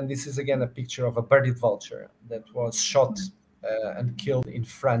 unfortunately, and this is again a picture of a birded vulture that was shot and killed in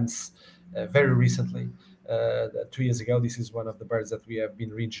France very recently. 2 years ago. This is one of the birds that we have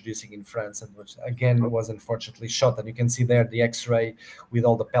been reintroducing in France, and which again was unfortunately shot. And you can see there the X-ray with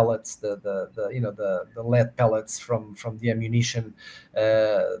all the pellets, the lead pellets from the ammunition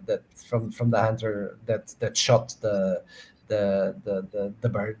that from the hunter that shot the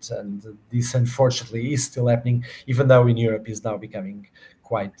bird. And this unfortunately is still happening, even though in Europe is now becoming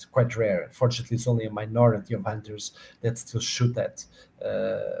quite rare. Fortunately, it's only a minority of hunters that still shoot at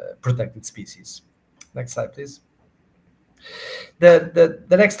protected species. Next slide, please. The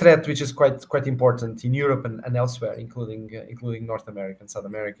next threat, which is quite important in Europe and elsewhere, including North America and South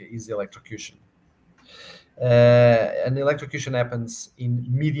America, is the electrocution. And electrocution happens in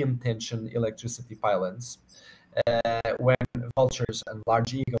medium tension electricity pylons when vultures and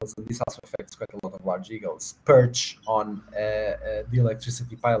large eagles, and this also affects quite a lot of large eagles, perch on the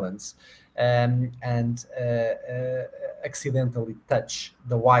electricity pylons and accidentally touch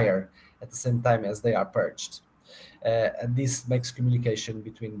the wire at the same time as they are perched. And this makes communication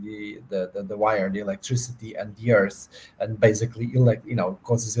between the wire, the electricity, and the earth, and basically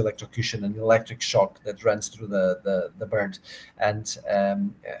causes electrocution and electric shock that runs through the bird, and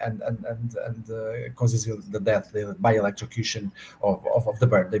causes the death by electrocution of the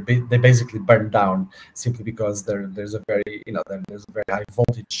bird. They basically burn down simply because there's a very high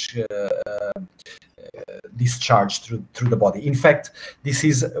voltage discharge through the body. In fact, this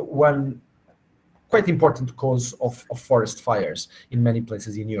is one quite important cause of forest fires in many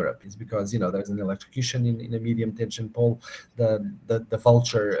places in Europe. Is because there's an electrocution in a medium tension pole. The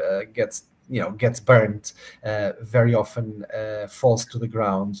vulture gets burned, very often falls to the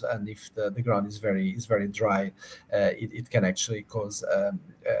ground, and if the ground is very dry, it can actually cause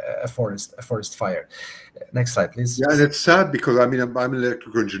a forest fire. Next slide, please. Yeah, and it's sad because I'm an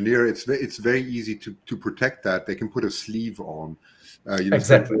electrical engineer. It's very easy to protect that. They can put a sleeve on.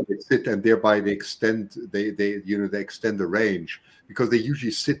 Exactly. So they sit, and thereby they extend the range, because they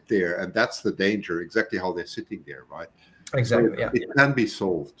usually sit there, and that's the danger. Exactly how they're sitting there, right? Exactly. So it can be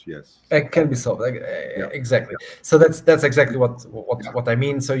solved. Yes, it can be solved. Exactly. So that's exactly what I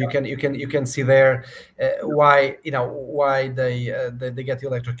mean. So you can see there why they get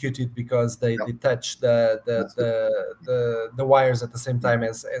electrocuted, because they touch the wires at the same time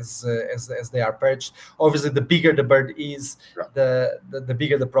as they are perched. Obviously, the bigger the bird is, the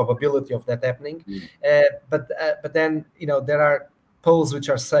bigger the probability of that happening. But then there are poles which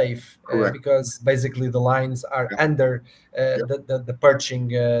are safe, because basically the lines are under the perching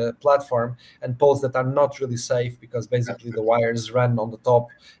platform, and poles that are not really safe, because basically the wires run on the top,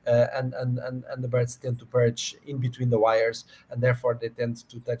 and the birds tend to perch in between the wires, and therefore they tend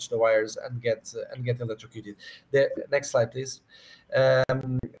to touch the wires and get electrocuted. The next slide, please.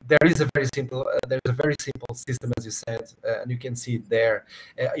 There is a very simple system, as you said, and you can see it there.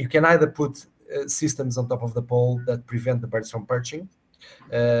 You can either put systems on top of the pole that prevent the birds from perching,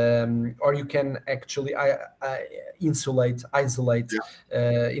 or you can actually isolate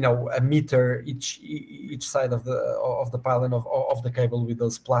a meter each side of the pylon of the cable with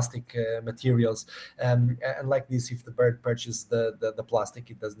those plastic materials, and like this, if the bird perches the plastic,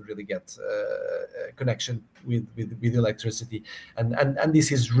 it doesn't really get connection with electricity, and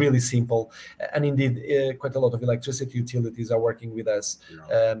this is really simple. And indeed, quite a lot of electricity utilities are working with us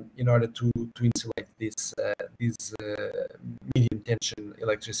in order to insulate these medium tension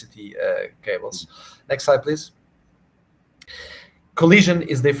electricity cables. Next slide, please. Collision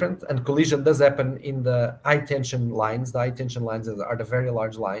is different, and collision does happen in the high tension lines. The high tension lines are the very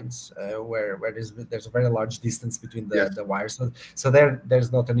large lines where there's a very large distance between the wires. So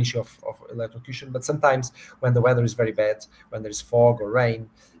there's not an issue of electrocution, but sometimes when the weather is very bad, when there's fog or rain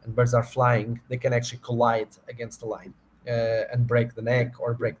and birds are flying, they can actually collide against the line and break the neck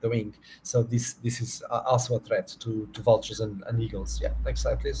or break the wing. So this is also a threat to vultures and eagles. Yeah, next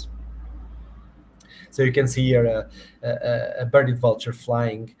slide, please. So you can see here a birded vulture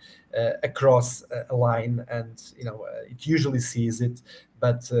flying across a line, and it usually sees it,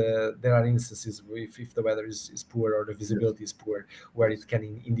 but there are instances if the weather is poor or the visibility is poor, where it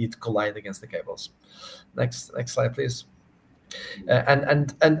can indeed collide against the cables. Next slide, please.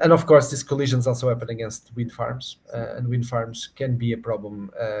 And of course, these collisions also happen against wind farms, and wind farms can be a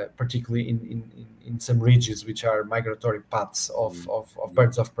problem, particularly in some regions which are migratory paths of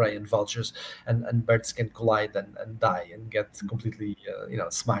birds of prey and vultures, and birds can collide and die and get completely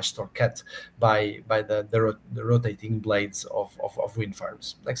smashed or cut by the rotating blades of wind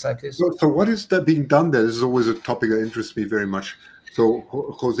farms. Next slide, please. So what is that being done there? This is always a topic that interests me very much. So,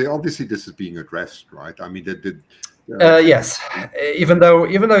 Jose, obviously this is being addressed, right? I mean, Yes, even though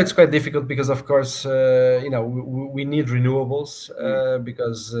it's quite difficult because, of course, we need renewables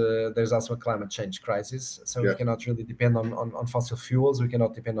because there's also a climate change crisis. So we cannot really depend on fossil fuels. We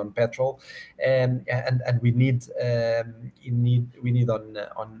cannot depend on petrol, and we need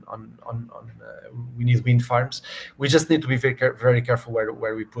wind farms. We just need to be very careful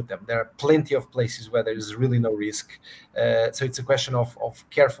where we put them. There are plenty of places where there is really no risk. So it's a question of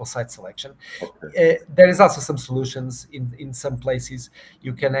careful site selection. There is also some solutions. In some places,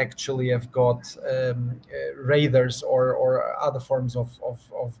 you can actually have got radars or other forms of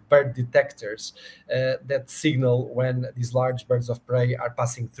bird detectors that signal when these large birds of prey are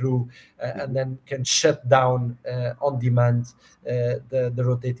passing through, and then can shut down on demand the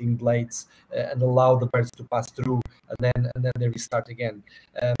rotating blades and allow the birds to pass through, and then they restart again.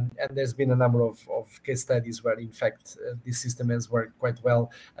 And there's been a number of case studies where, in fact, this system has worked quite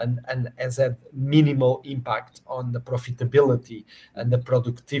well and has had minimal impact on the profitability and the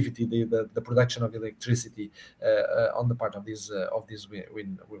productivity, the production of electricity on the part of these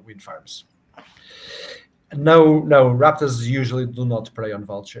wind farms. No, raptors usually do not prey on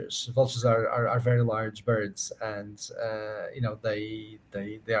vultures. Vultures are very large birds, and they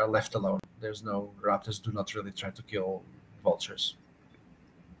are left alone. Raptors do not really try to kill vultures.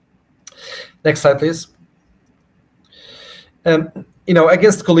 Next slide, please.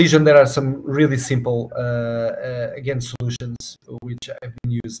 Against collision, there are some really simple solutions which have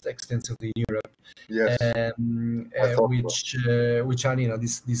been used extensively in Europe. Yes. Which are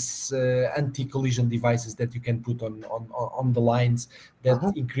these anti-collision devices that you can put on the lines that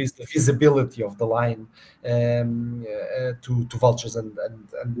increase the visibility of the line to vultures and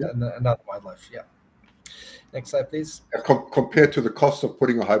other wildlife. Yeah. Next slide, please. Compared to the cost of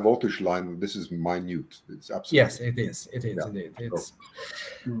putting a high voltage line, this is minute. It's absolutely. Yes, it is. It is indeed.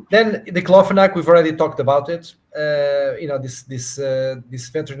 Then the diclofenac, we've already talked about it. This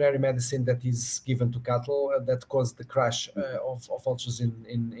veterinary medicine that is given to cattle that caused the crash of vultures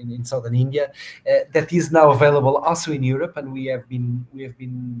in southern India, that is now available also in Europe, and we have been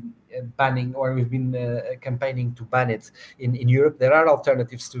banning, or we've been campaigning to ban it in Europe. There are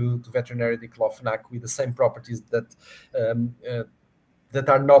alternatives to veterinary diclofenac with the same properties that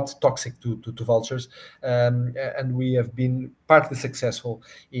are not toxic to vultures, and we have been partly successful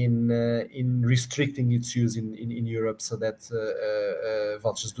in restricting its use in Europe, so that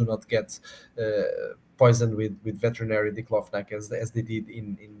vultures do not get poisoned with veterinary diclofenac as they did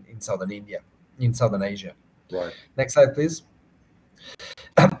in southern Asia. Right. Next slide, please.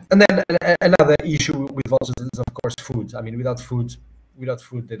 And then another issue with vultures is, of course, food. I mean, without food,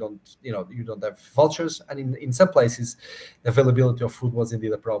 they don't, you don't have vultures. And in some places, the availability of food was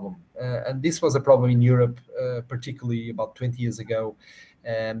indeed a problem. And this was a problem in Europe, particularly about 20 years ago,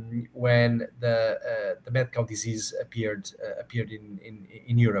 when the mad cow disease appeared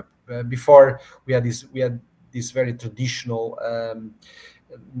in Europe. Before we had this very traditional,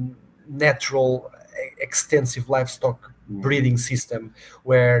 natural, extensive livestock breeding system,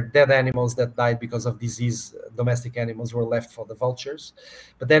 where dead animals that died because of disease, domestic animals, were left for the vultures.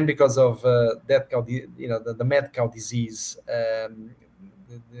 But then, because of the mad cow disease,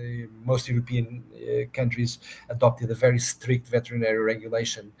 most European countries adopted a very strict veterinary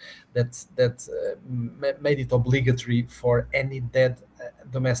regulation that made it obligatory for any dead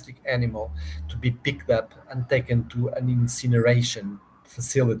domestic animal to be picked up and taken to an incineration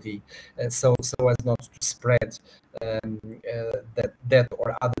facility, so as not to spread that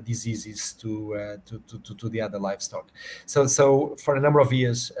or other diseases to the other livestock. So for a number of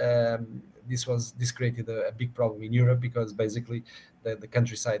years, this created a big problem in Europe, because basically the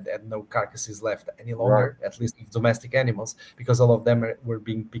countryside had no carcasses left any longer, right, at least of domestic animals, because all of them were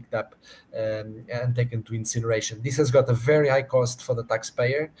being picked up and taken to incineration. This has got a very high cost for the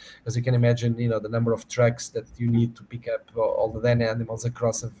taxpayer, as you can imagine. The number of trucks that you need to pick up all the dead animals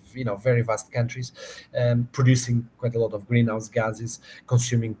across very vast countries, producing quite a lot of greenhouse gases,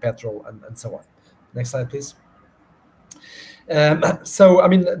 consuming petrol, and so on. Next slide, please. So, I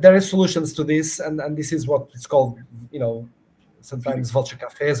mean, there are solutions to this, and this is what it's called, sometimes vulture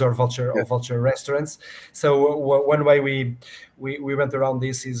cafes or vulture restaurants. So one way we went around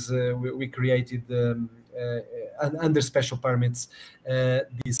this is we created under special permits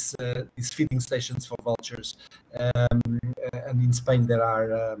these feeding stations for vultures, and in Spain there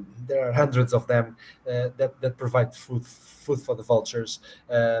are hundreds of them that provide food for the vultures,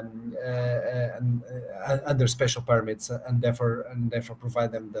 and under special permits, and therefore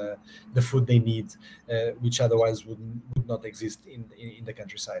provide them the food they need, which otherwise would not exist in the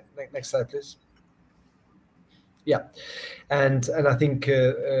countryside. Next slide, please. Yeah, and I think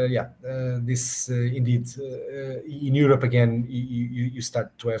this indeed in Europe again you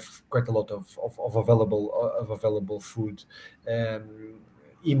start to have quite a lot of available food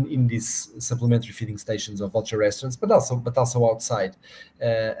in these supplementary feeding stations of vulture restaurants, but also outside,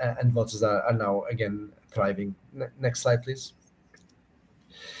 and vultures are now again thriving. Next slide, please.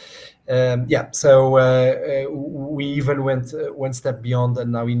 Yeah, so we even went one step beyond,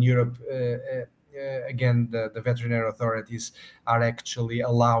 and now in Europe, again, the veterinary authorities are actually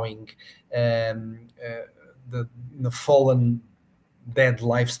allowing the fallen dead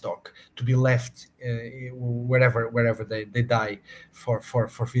livestock to be left wherever they die for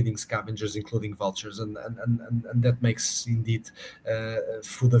feeding scavengers, including vultures, and that makes indeed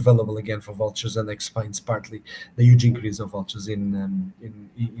food available again for vultures, and explains partly the huge increase of vultures in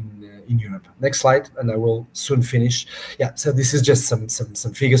Europe. Next slide, and I will soon finish. Yeah, so this is just some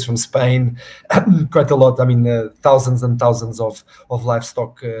figures from Spain. Quite a lot. I mean, thousands and thousands of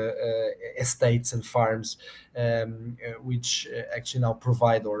livestock estates and farms, which actually now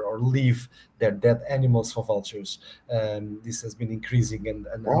provide or leave their dead animals for vultures. This has been increasing, and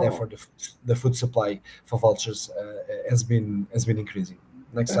therefore the food supply for vultures has been increasing.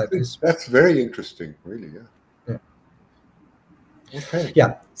 Next slide, please. That's very interesting, really. Yeah. Okay.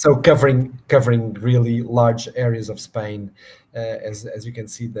 Yeah, so covering really large areas of Spain, as you can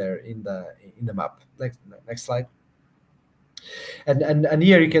see there in the map. Next slide. And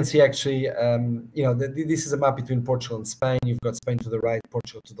here you can see actually, this is a map between Portugal and Spain. You've got Spain to the right,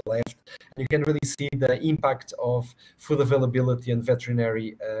 Portugal to the left, and you can really see the impact of food availability and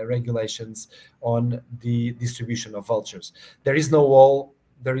veterinary regulations on the distribution of vultures. There is no wall,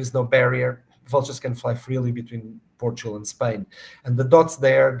 there is no barrier. Vultures can fly freely between Portugal and Spain. And the dots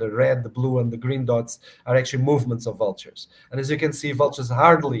there, the red, the blue, and the green dots, are actually movements of vultures. And as you can see, vultures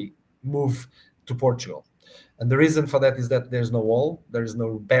hardly move to Portugal. And the reason for that is that there's no wall, there is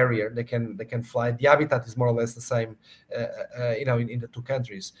no barrier. They can fly. The habitat is more or less the same, in the two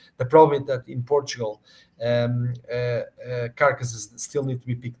countries. The problem is that in Portugal, carcasses still need to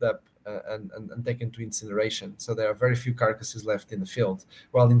be picked up and taken to incineration. So there are very few carcasses left in the field.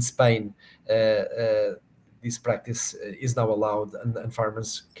 While in Spain, this practice is now allowed, and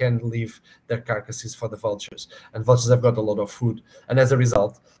farmers can leave their carcasses for the vultures. And vultures have got a lot of food. And as a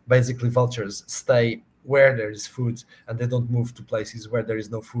result, basically vultures stay where there is food, and they don't move to places where there is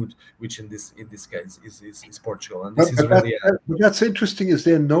no food, which in this case is Portugal. And this is really that's interesting. Is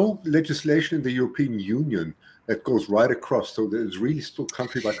there no legislation in the European Union that goes right across? So there's really still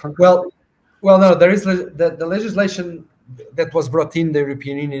country by country. Well, no, there is the legislation that was brought in the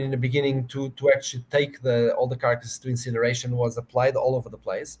European Union in the beginning to actually take all the carcasses to incineration was applied all over the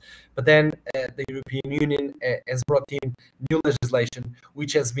place. But then the European Union has brought in new legislation,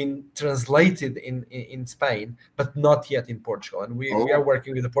 which has been translated in Spain, but not yet in Portugal. And we are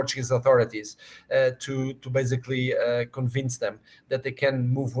working with the Portuguese authorities to basically convince them that they can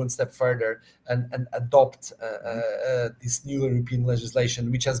move one step further and adopt this new European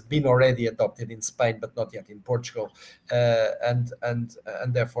legislation, which has been already adopted in Spain, but not yet in Portugal. And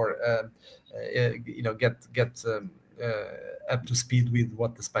therefore, get up to speed with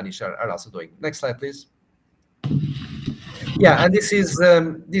what the Spanish are also doing. Next slide, please. Yeah, and this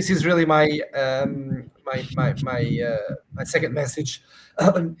is really my second message.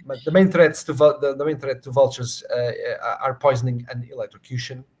 The main threats to vultures are poisoning and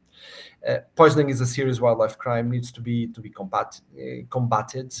electrocution. Poisoning is a serious wildlife crime, needs to be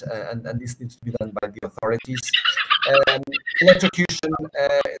combated, and this needs to be done by the authorities. Electrocution,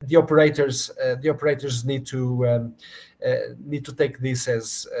 the operators need to take this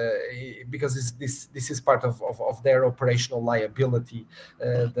as because this is part of their operational liability.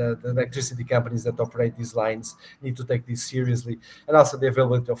 The electricity companies that operate these lines need to take this seriously, and also the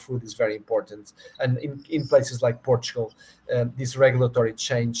availability of food is very important. And in places like Portugal, this regulatory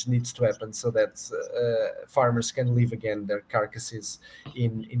change needs to happen so that farmers can leave again their carcasses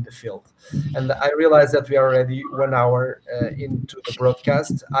in the field. And I realize that we are already 1 hour into the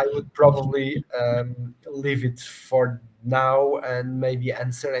broadcast. I would probably leave it for now and maybe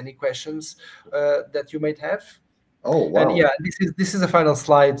answer any questions that you might have. Oh, wow. And yeah, this is a final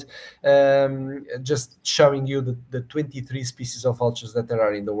slide, just showing you the 23 species of vultures that there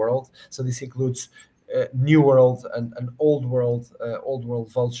are in the world. So this includes New World and Old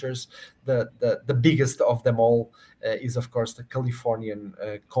World vultures. The biggest of them all is of course the Californian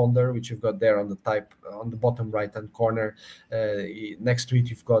condor, which you've got there on the bottom right hand corner. Next to it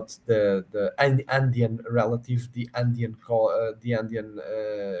you've got the Andean relative, the Andean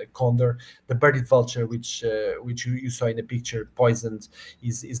condor. The birded vulture, which you saw in the picture, poisoned,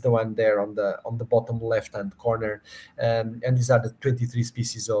 is the one there on the bottom left hand corner. And these are the 23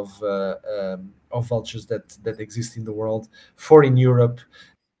 species of vultures that exist in the world, 4 in Europe,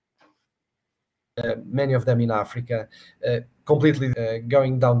 many of them in Africa, completely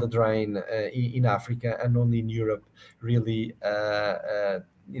going down the drain in Africa, and only in Europe really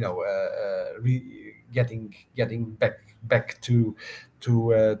getting back to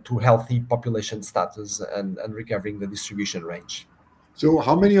healthy population status and recovering the distribution range. So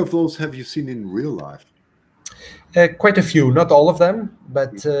how many of those have you seen in real life? Quite a few, not all of them,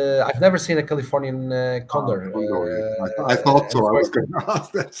 but I've never seen a Californian condor. I thought so. I was going to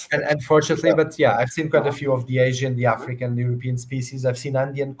ask that. And unfortunately, but yeah, I've seen quite a few of the Asian, the African, the European species. I've seen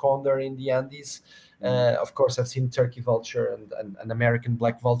Andean condor in the Andes. Of course, I've seen turkey vulture and American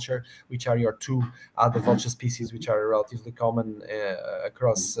black vulture, which are your 2 other vulture species, which are relatively common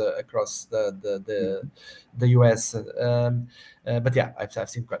across the US. But yeah, I've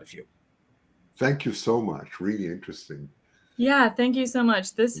seen quite a few. Thank you so much. Really interesting. Yeah, thank you so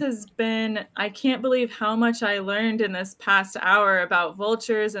much. This has been, I can't believe how much I learned in this past hour about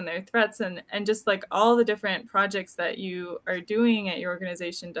vultures and their threats and just like all the different projects that you are doing at your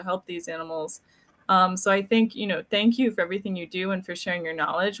organization to help these animals. So I think, thank you for everything you do and for sharing your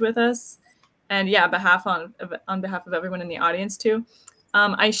knowledge with us. And yeah, on behalf of everyone in the audience too.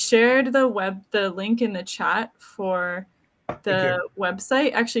 I shared the link in the chat for the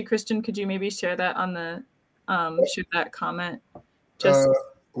website. Actually, Christian, could you maybe share that on the share that comment? Just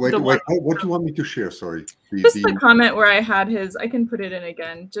wait, what do you want me to share? Sorry. The comment where I had I can put it in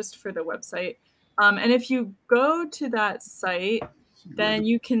again just for the website. And if you go to that site, then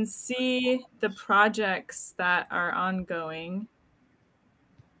you can see the projects that are ongoing.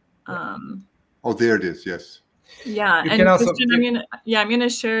 Oh, there it is. Yes. Yeah, and Christian, I'm gonna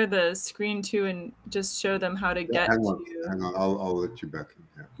share the screen too and just show them how to get hang on, I'll let you back in.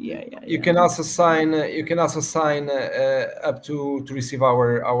 Yeah. You can also sign. You can also sign up to receive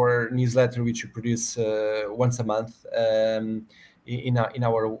our newsletter, which we produce once a month in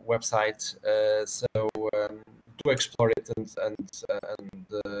our website. So to explore it and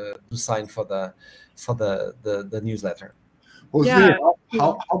to sign for the newsletter. Jose,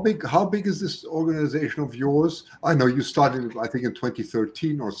 how big is this organization of yours? I know you started, I think, in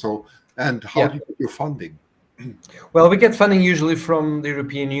 2013 or so. And how do you get your funding? Well, we get funding usually from the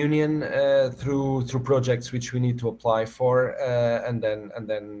European Union through projects which we need to apply for, and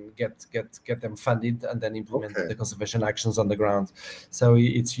then get them funded and then implement the conservation actions on the ground. So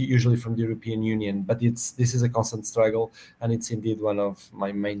it's usually from the European Union, but this is a constant struggle, and it's indeed one of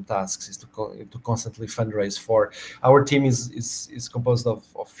my main tasks is to constantly fundraise for. Our team is composed of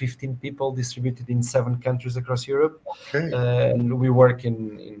 15 people distributed in 7 countries across Europe, and we work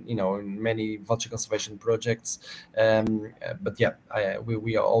in many vulture conservation projects. But yeah,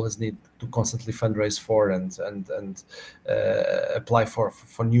 we always need to constantly fundraise for and apply for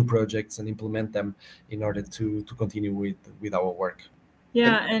new projects and implement them in order to continue with our work.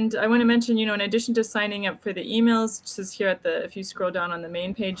 Yeah, and I want to mention, in addition to signing up for the emails, just as here if you scroll down on the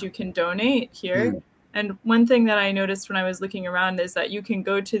main page, you can donate here. And one thing that I noticed when I was looking around is that you can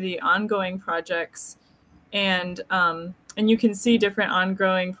go to the ongoing projects and you can see different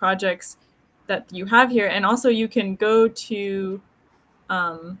ongoing projects that you have here, and also you can go to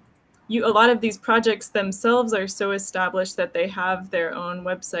a lot of these projects themselves are so established that they have their own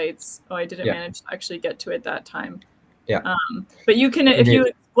websites. Oh, I didn't manage to actually get to it that time. But you can, if you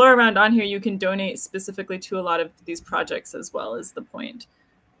explore around on here, you can donate specifically to a lot of these projects as well, is the point.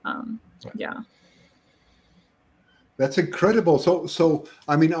 That's incredible. So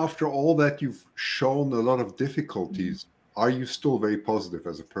I mean, after all that, you've shown a lot of difficulties. Are you still very positive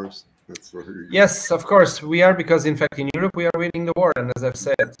as a person? Yes, of course we are, because in fact in Europe we are winning the war, and as I've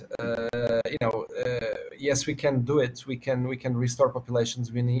said, yes, we can do it. We can restore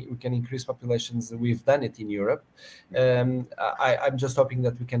populations. We can increase populations. We've done it in Europe. I'm just hoping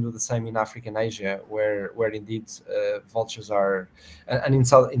that we can do the same in Africa and Asia, where indeed vultures are, and in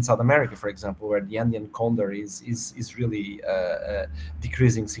South America, for example, where the Andean condor is really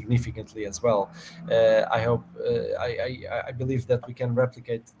decreasing significantly as well. I believe that we can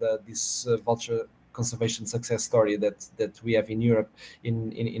replicate this vulture conservation success story that we have in Europe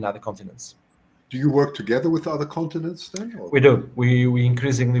in other continents. Do you work together with other continents then? Or? We do. We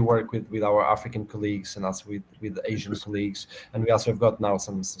increasingly work with our African colleagues and also with Asian colleagues, and we also have got now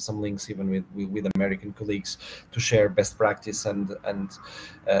some links even with American colleagues to share best practice and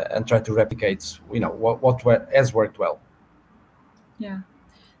try to replicate, you know, what has worked well. Yeah,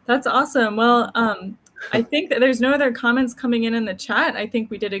 that's awesome. Well, I think that there's no other comments coming in the chat. I think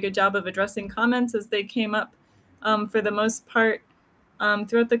we did a good job of addressing comments as they came up for the most part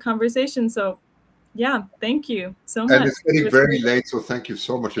throughout the conversation. So yeah, thank you so much. And it's getting very late, so thank you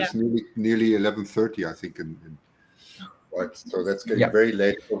so much. Yeah. It's nearly 11:30, I think. Right, so that's getting very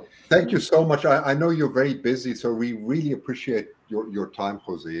late. So thank you so much. I know you're very busy, so we really appreciate your time,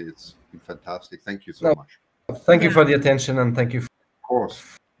 Jose. It's been fantastic. Thank you so much. Thank you for the attention, and thank you. Of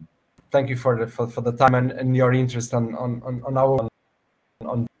course. Thank you for the time and your interest on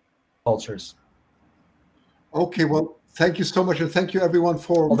Vultures. Okay, well, thank you so much, and thank you everyone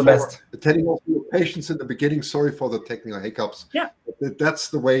for all the best. Attending, also your patience in the beginning. Sorry for the technical hiccups. Yeah, that's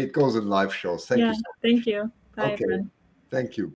the way it goes in live shows. Thank you. Thank you. Bye, okay. everyone. Thank you.